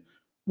Revolution,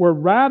 where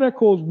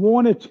radicals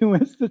wanted to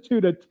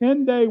institute a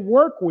 10-day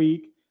work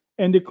week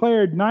and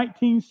declared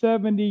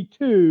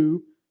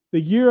 1972 the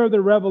year of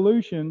the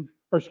revolution,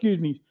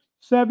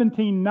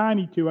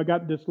 1792. I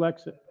got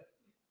dyslexic.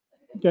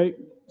 Okay,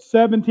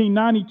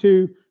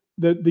 1792,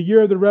 the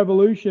year of the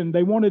revolution.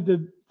 They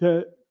wanted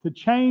to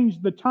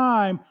change the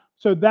time,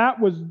 so that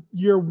was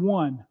year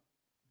one.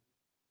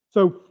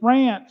 So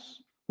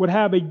France would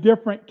have a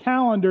different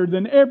calendar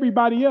than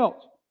everybody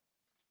else.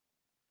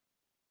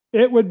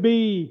 It would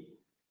be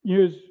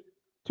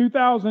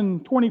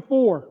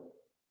 2024,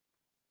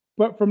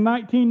 but from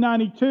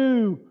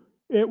 1992,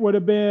 it would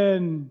have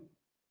been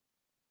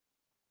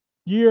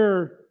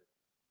year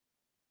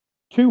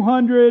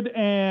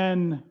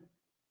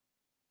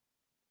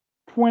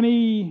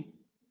 220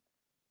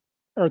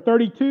 or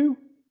 32,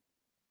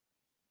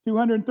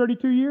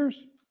 232 years.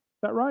 Is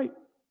that right?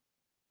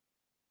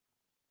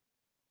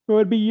 So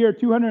it'd be year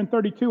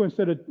 232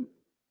 instead of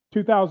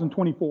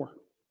 2024.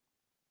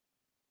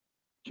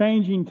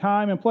 Changing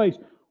time and place.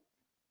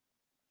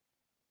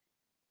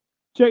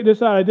 Check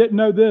this out. I didn't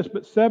know this,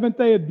 but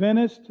Seventh-day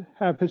Adventists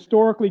have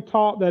historically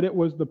taught that it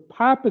was the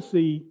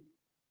papacy,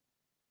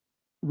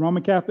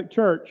 Roman Catholic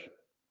Church,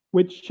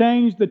 which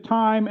changed the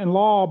time and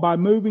law by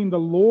moving the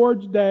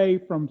Lord's Day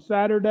from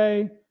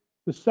Saturday,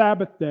 the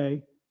Sabbath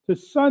day, to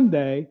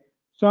Sunday.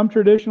 Some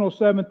traditional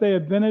Seventh-day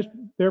Adventists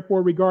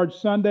therefore regard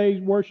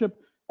Sunday's worship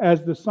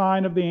as the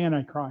sign of the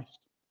Antichrist,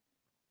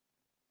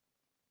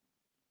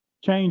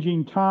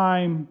 changing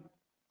time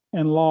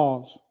and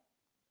laws.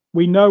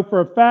 We know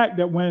for a fact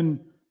that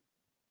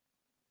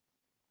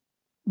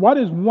what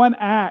is one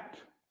act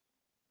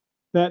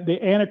that the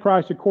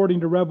Antichrist, according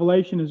to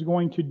Revelation, is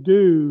going to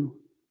do?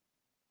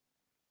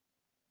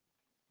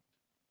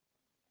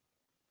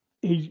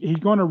 He's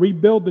going to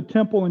rebuild the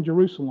temple in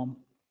Jerusalem.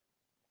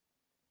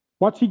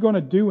 What's he going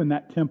to do in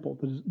that temple?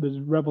 Does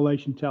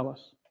Revelation tell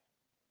us?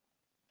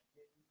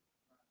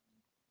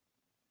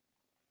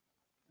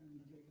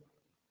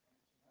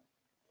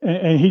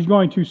 And he's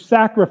going to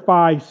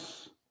sacrifice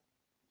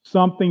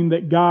something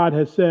that God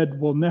has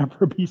said will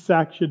never be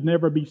should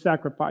never be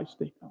sacrificed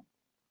to him.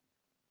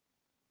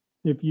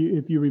 If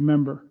you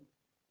remember,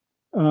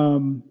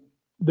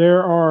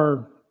 there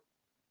are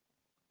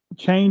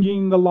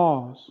changing the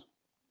laws.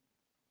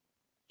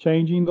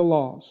 Changing the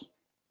laws.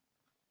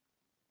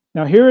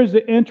 Now, here is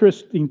the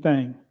interesting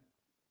thing.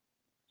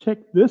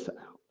 Check this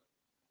out.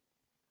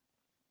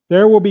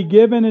 There will be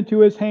given into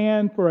his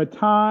hand for a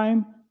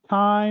time,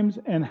 times,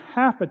 and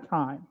half a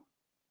time.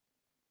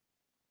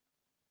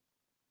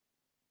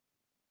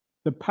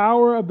 The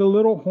power of the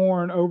little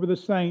horn over the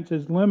saints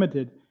is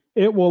limited.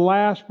 It will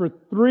last for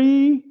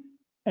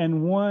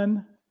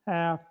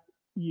 3.5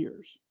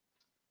 years.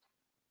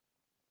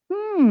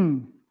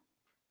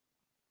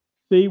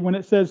 See, when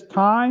it says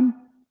time,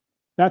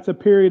 that's a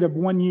period of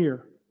 1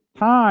 year.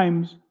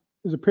 Times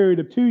is a period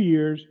of 2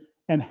 years,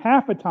 and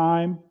half a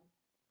time,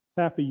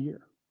 half a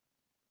year.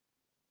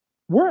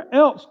 Where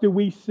else do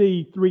we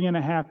see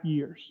 3.5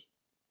 years?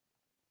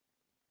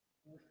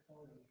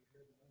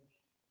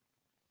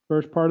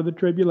 First part of the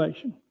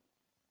tribulation.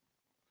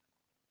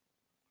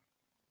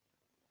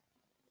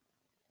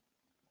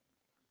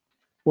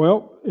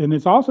 Well, and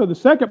it's also the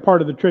second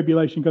part of the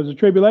tribulation, because the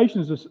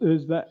tribulation is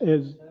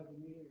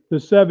the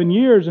 7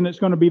 years, and it's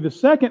going to be the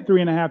second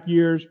 3.5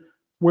 years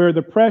where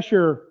the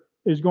pressure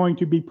is going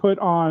to be put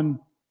on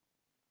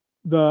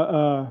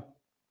the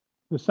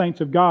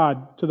saints of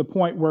God to the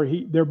point where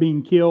they're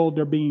being killed,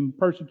 they're being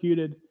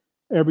persecuted,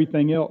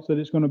 everything else, that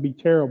it's going to be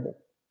terrible.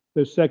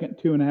 Those second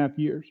 2.5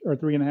 years or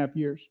 3.5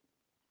 years.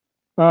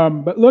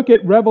 But look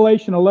at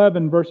Revelation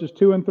 11, verses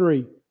 2 and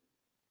 3.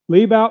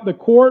 Leave out the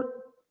court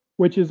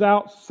which is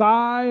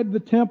outside the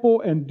temple,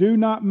 and do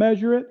not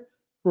measure it,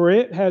 for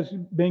it has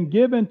been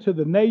given to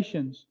the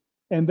nations,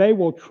 and they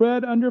will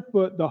tread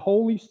underfoot the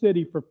holy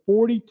city for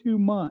 42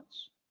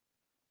 months.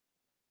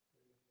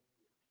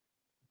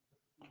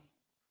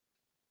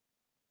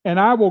 And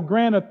I will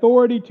grant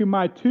authority to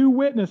my 2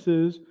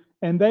 witnesses,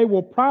 and they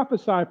will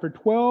prophesy for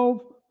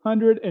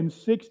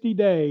 1,260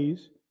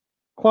 days,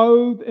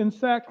 clothed in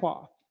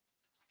sackcloth.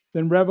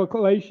 Then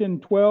Revelation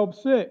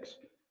 12:6.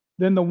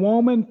 Then the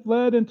woman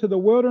fled into the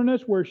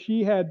wilderness, where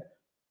she had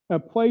a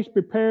place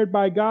prepared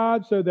by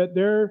God, so that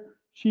there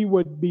she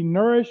would be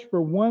nourished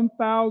for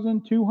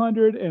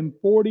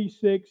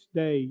 1,246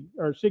 days,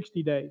 or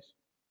 60 days.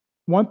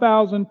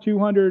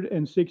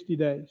 1,260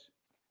 days.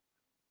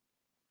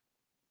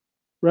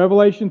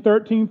 Revelation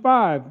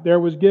 13:5. There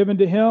was given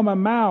to him a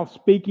mouth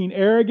speaking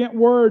arrogant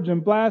words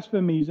and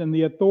blasphemies, and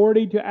the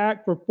authority to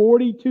act for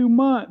 42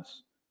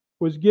 months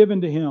was given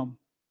to him.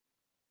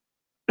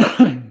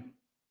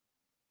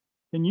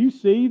 Can you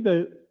see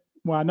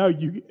well, I know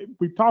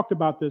we've talked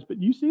about this, but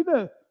you see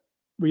the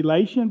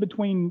relation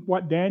between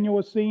what Daniel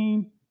was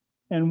seeing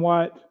and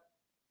what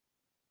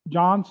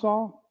John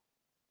saw?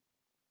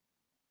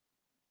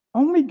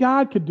 Only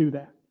God could do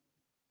that.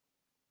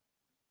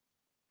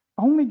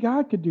 Only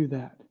God could do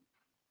that.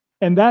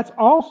 And that's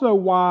also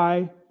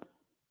why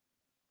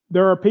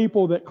there are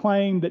people that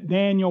claim that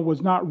Daniel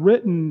was not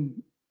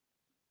written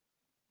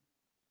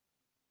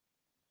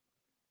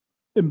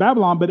in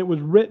Babylon, but it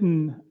was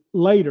written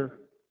later,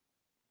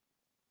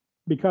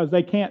 because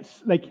they can't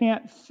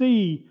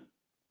see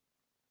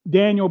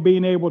Daniel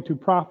being able to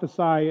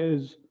prophesy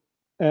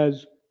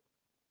as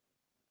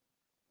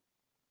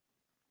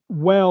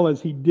well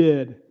as he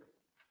did.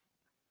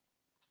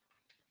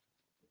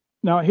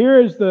 Now, here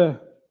is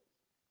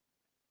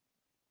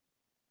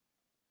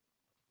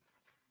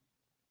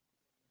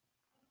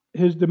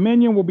his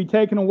dominion will be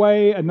taken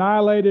away,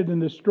 annihilated,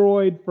 and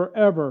destroyed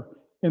forever.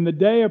 In the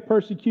day of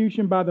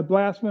persecution by the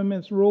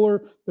blasphemous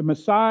ruler, the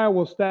Messiah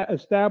will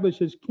establish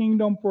his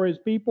kingdom for his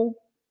people.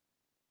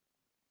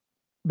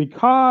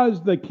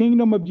 Because the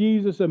kingdom of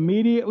Jesus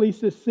immediately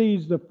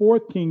succeeds the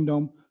fourth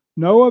kingdom,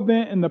 no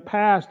event in the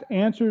past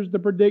answers the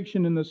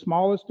prediction in the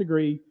smallest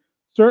degree.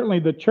 Certainly,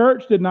 the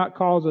church did not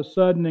cause a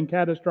sudden and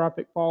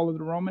catastrophic fall of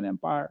the Roman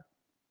Empire.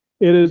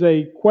 It is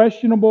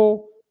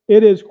questionable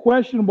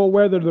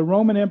whether the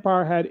Roman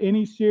Empire had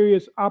any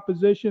serious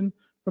opposition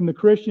from the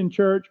Christian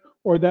church,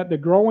 or that the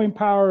growing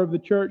power of the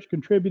church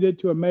contributed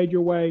to a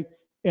major way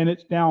in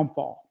its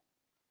downfall.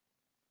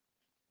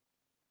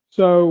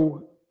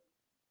 So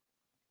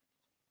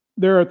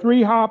there are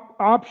three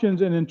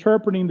options in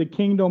interpreting the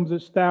kingdom's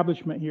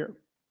establishment here.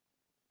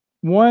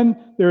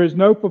 One, there is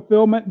no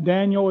fulfillment.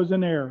 Daniel is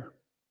in error.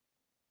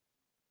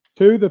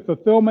 Two, the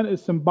fulfillment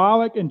is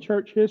symbolic in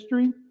church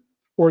history.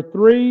 Or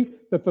three,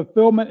 the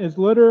fulfillment is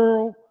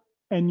literal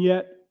and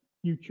yet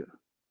future.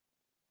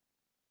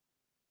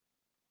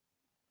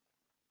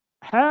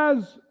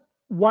 Has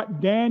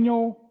what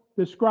Daniel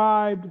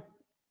described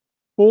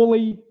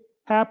fully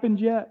happened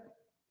yet?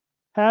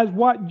 Has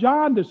what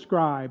John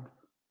described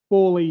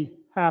fully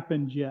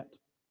happened yet?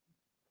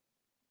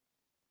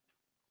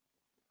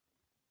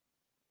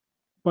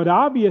 But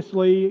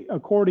obviously,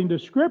 according to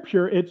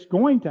Scripture, it's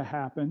going to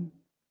happen.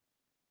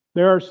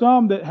 There are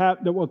some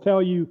that will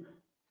tell you,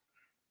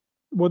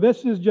 well,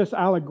 this is just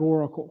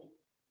allegorical.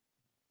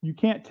 You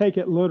can't take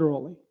it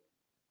literally.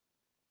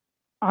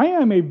 I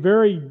am a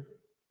very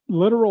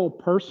literal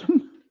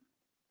person.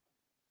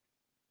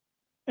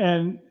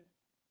 And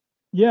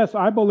yes,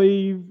 I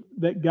believe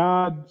that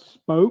God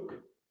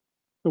spoke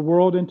the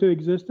world into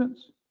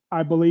existence.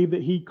 I believe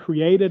that He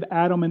created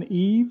Adam and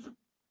Eve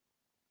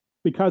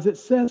because it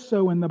says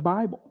so in the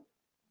Bible.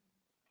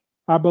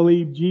 I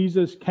believe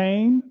Jesus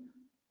came.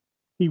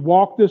 He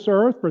walked this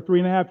earth for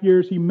 3.5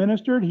 years. He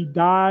ministered. He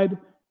died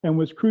and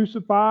was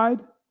crucified.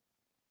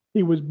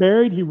 He was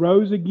buried. He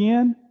rose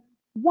again.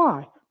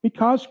 Why?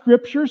 Because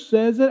Scripture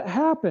says it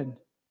happened.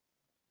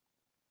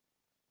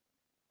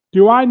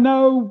 Do I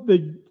know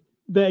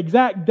the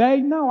exact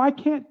day? No, I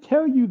can't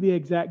tell you the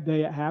exact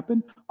day it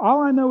happened.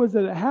 All I know is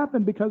that it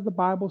happened because the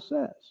Bible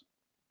says.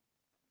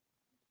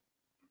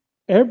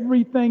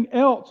 Everything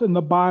else in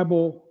the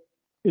Bible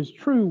is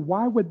true.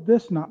 Why would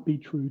this not be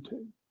true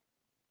too?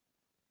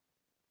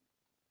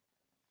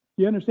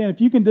 You understand? If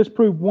you can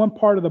disprove one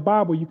part of the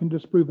Bible, you can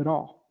disprove it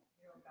all.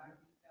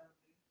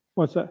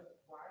 What's that?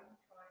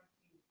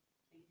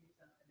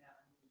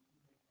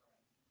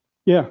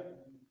 Yeah.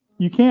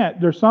 You can't.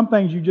 There's some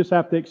things you just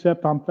have to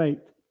accept on faith.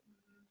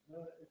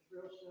 It's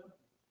real simple.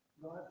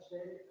 God said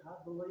it,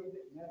 I believe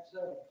it, and that's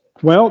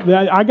it. Well,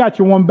 I got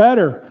you one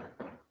better.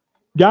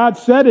 God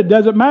said it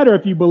doesn't matter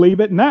if you believe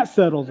it, and that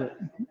settles it.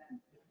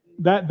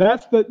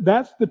 That's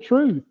the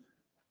truth.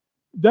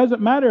 It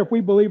doesn't matter if we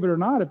believe it or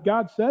not. If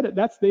God said it,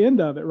 that's the end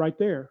of it right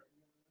there.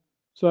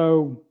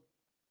 So,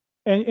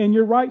 and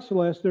you're right,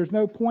 Celeste. There's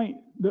no point.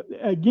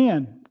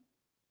 Again,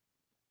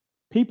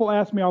 people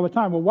ask me all the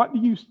time, well, what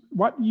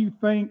do you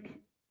think?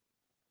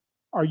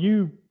 Are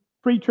you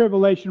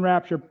pre-tribulation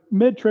rapture,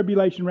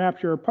 mid-tribulation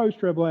rapture, or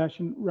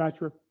post-tribulation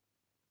rapture?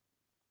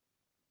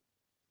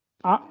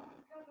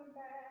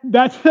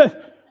 That's it.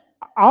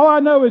 All I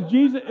know is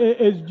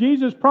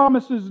Jesus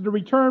promises to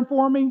return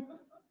for me,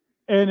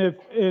 and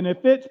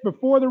if it's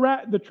before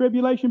the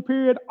tribulation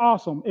period,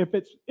 awesome. If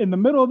it's in the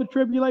middle of the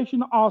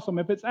tribulation, awesome.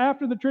 If it's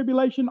after the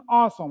tribulation,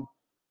 awesome.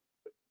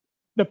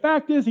 The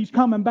fact is, He's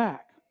coming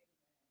back.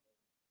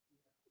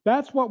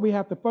 That's what we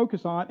have to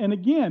focus on. And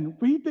again,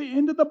 read the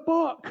end of the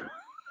book,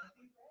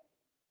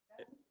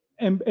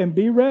 and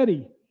be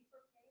ready.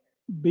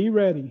 Be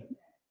ready.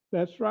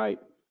 That's right.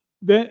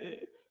 Then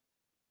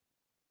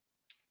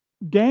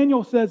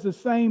Daniel says the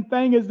same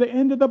thing as the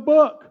end of the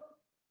book.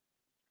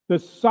 The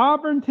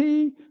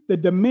sovereignty, the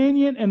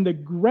dominion, and the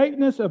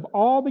greatness of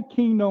all the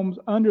kingdoms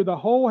under the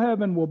whole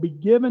heaven will be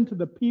given to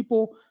the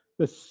people,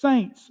 the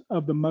saints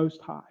of the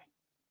Most High.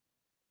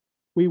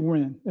 We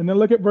win. And then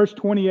look at verse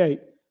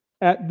 28.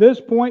 At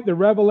this point, the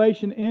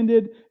revelation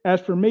ended.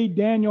 As for me,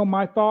 Daniel,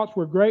 my thoughts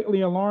were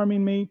greatly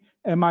alarming me,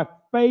 and my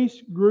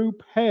face grew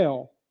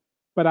pale,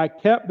 but I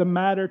kept the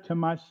matter to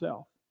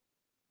myself.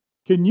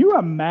 Can you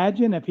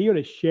imagine if he would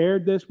have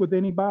shared this with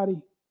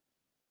anybody?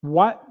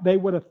 What they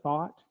would have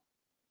thought?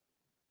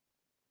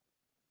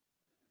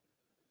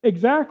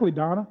 Exactly,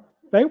 Donna.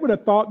 They would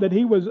have thought that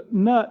he was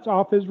nuts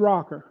off his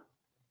rocker.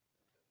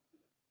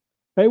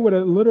 They would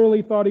have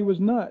literally thought he was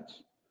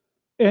nuts.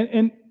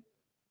 And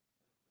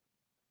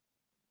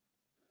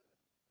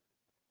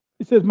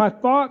it says, my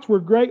thoughts were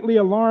greatly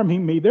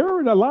alarming me. There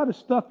were a lot of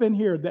stuff in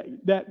here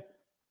that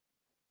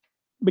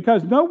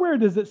because nowhere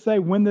does it say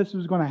when this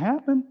was going to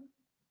happen.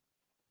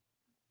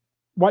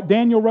 What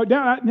Daniel wrote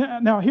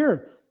down. Now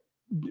here,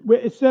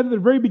 it said at the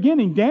very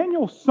beginning,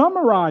 Daniel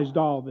summarized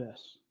all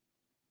this.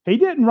 He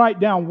didn't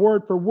write down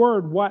word for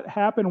word what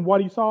happened and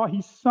what he saw.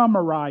 He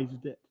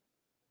summarized it.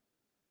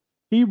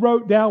 He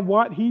wrote down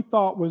what he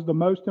thought was the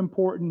most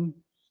important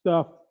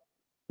stuff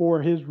for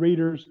his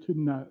readers to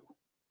know.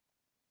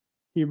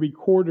 He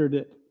recorded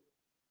it,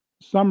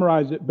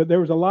 summarized it. But there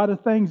was a lot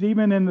of things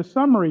even in the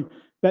summary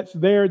that's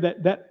there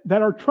that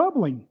are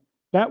troubling,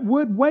 that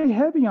would weigh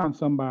heavy on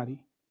somebody,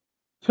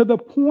 to the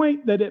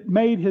point that it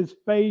made his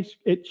face,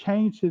 it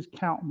changed his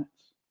countenance.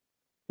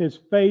 His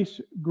face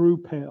grew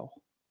pale.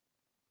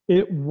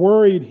 It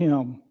worried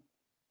him.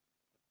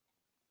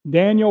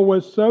 Daniel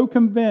was so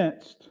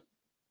convinced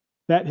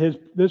that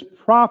this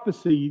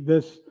prophecy,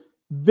 this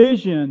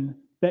vision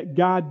that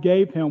God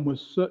gave him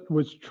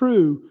was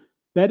true,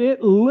 that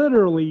it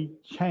literally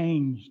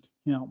changed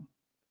him.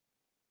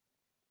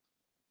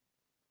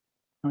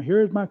 Now,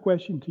 here's my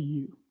question to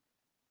you.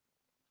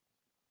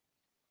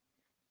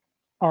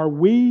 Are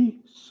we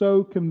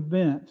so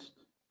convinced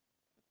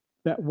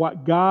that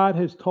what God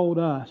has told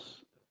us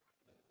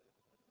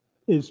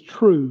is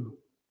true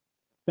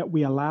that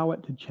we allow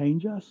it to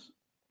change us?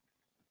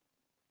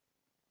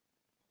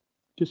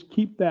 Just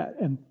keep that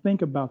and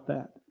think about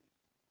that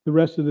the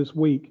rest of this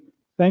week.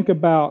 Think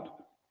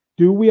about,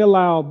 do we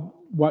allow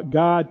what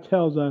God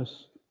tells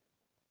us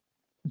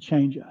to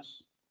change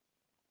us?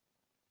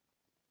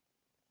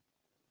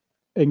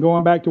 And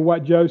going back to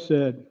what Joe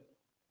said,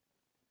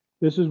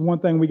 this is one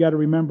thing we got to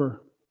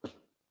remember.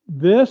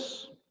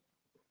 This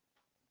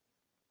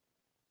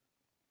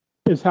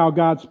is how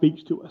God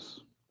speaks to us.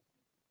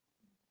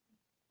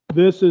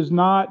 This is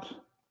not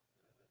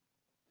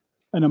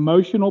an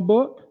emotional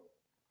book.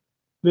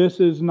 This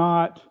is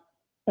not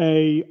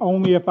a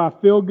only if I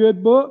feel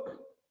good book.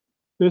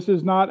 This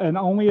is not an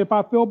only if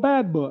I feel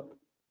bad book.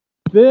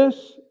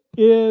 This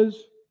is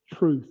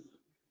truth.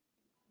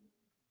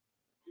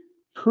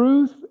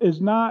 Truth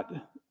is not,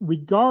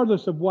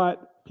 regardless of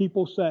what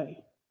people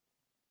say.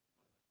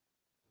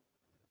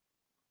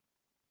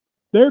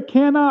 There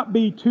cannot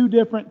be two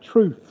different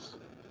truths.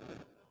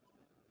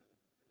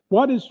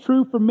 What is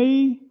true for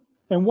me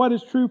and what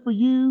is true for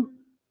you,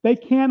 they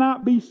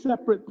cannot be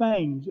separate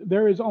things.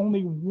 There is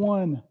only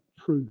one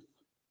truth.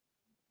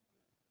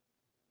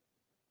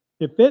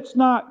 If it's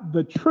not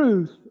the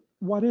truth,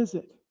 what is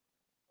it?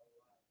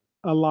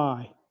 A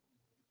lie.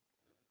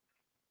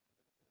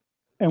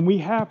 And we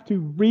have to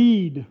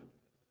read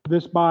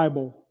this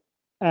Bible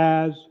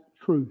as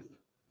truth.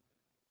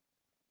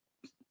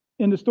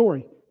 In the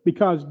story.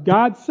 Because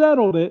God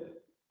settled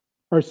it,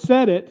 or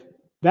said it,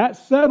 that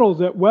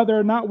settles it whether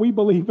or not we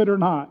believe it or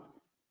not.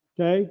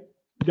 Okay?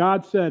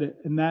 God said it,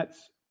 and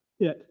that's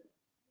it.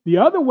 The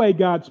other way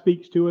God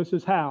speaks to us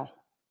is how?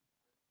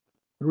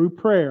 Through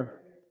prayer.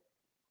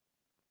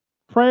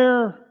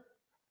 Prayer,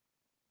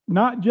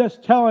 not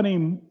just telling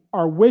Him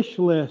our wish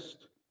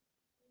list,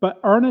 but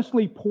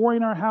earnestly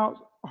pouring our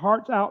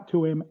hearts out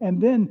to Him,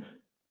 and then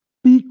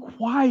be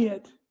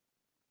quiet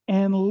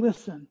and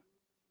listen.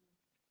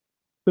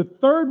 The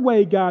third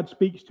way God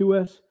speaks to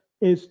us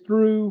is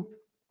through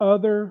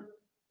other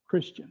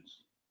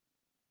Christians,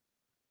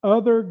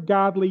 other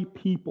godly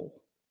people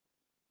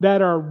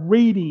that are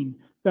reading,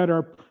 that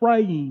are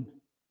praying,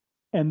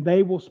 and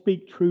they will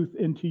speak truth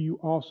into you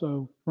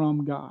also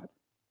from God.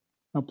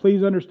 Now,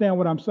 please understand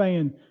what I'm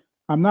saying.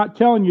 I'm not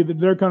telling you that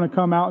they're going to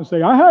come out and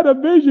say, I had a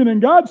vision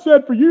and God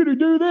said for you to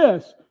do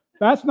this.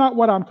 That's not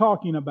what I'm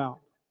talking about.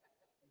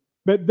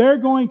 But they're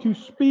going to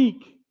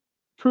speak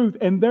truth,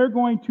 and they're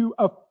going to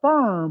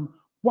affirm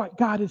what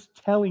God is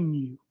telling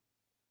you.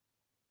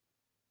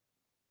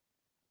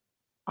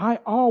 I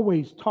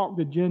always talk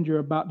to Ginger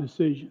about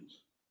decisions.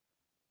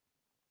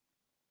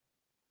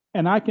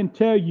 And I can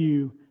tell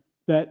you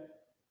that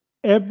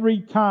every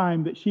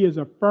time that she has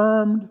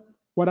affirmed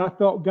what I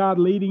felt God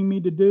leading me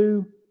to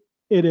do,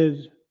 it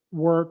has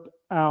worked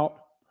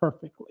out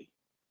perfectly.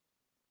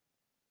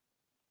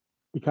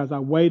 Because I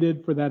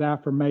waited for that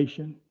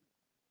affirmation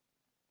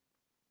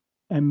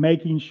and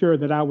making sure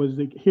that I was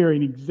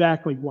hearing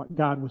exactly what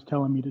God was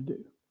telling me to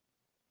do.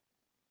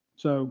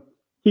 So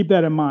keep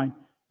that in mind.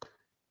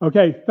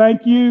 Okay,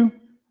 thank you.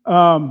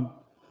 Joe,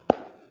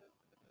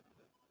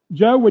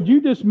 would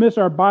you dismiss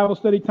our Bible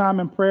study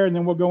time and prayer, and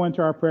then we'll go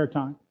into our prayer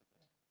time?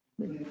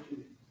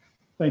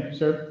 Thank you,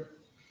 sir.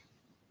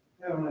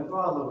 Heavenly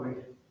Father,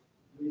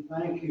 we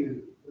thank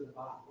you for the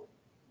Bible,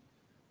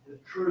 the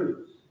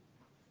truth.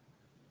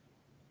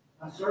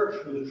 I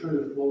searched for the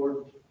truth,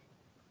 Lord,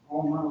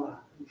 all my life,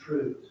 the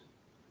truth.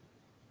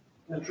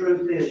 The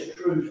truth is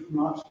truth,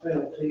 not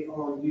spelled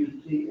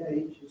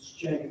T-R-U-T-H, it's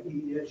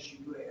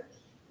J-E-S-U-S.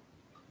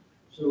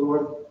 So,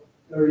 Lord,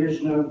 there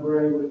is no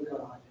gray with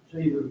God. It's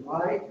either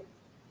right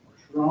or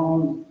it's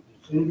wrong,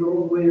 it's in your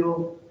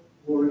will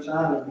or it's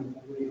out of your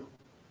will.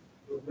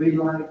 It'll be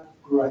like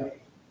gray.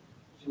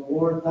 So,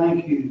 Lord,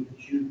 thank you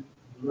that you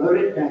wrote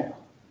it down,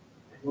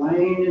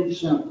 plain and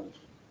simple.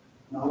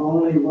 Not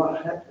only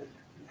what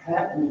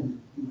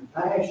happened in the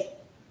past,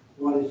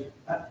 what is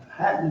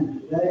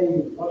happening today,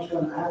 and what's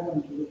going to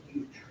happen to the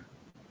future.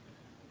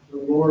 So,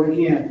 Lord,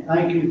 again,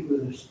 thank you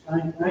for this.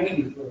 Thank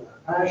you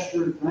for our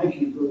pastor. Thank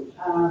you for the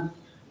time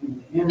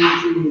and the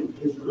energy and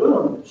his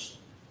willingness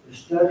to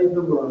study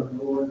the Word,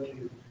 Lord,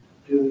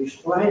 to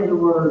explain the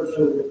Word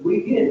so that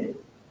we get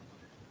it.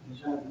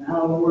 So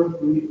now,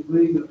 Lord, we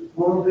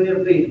want to be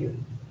obedient.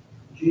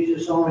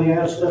 Jesus only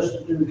asked us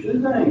to do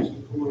two things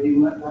before he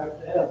went back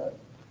to heaven.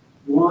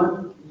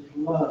 One is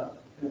love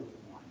everyone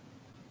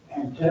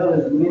and tell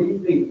as many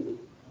people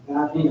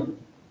about him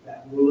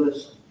that will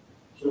listen.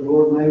 So,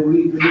 Lord, may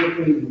we be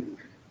obedient.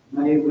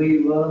 May we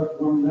love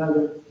one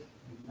another.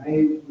 And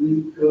may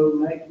we go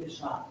make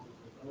disciples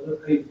of other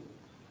people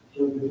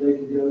so that they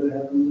can go to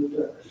heaven with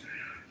us.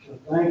 So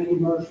thank you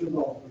most of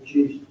all for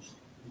Jesus,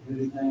 in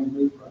whose name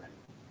we pray.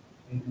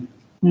 Amen.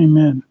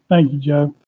 Amen. Thank you, Joe.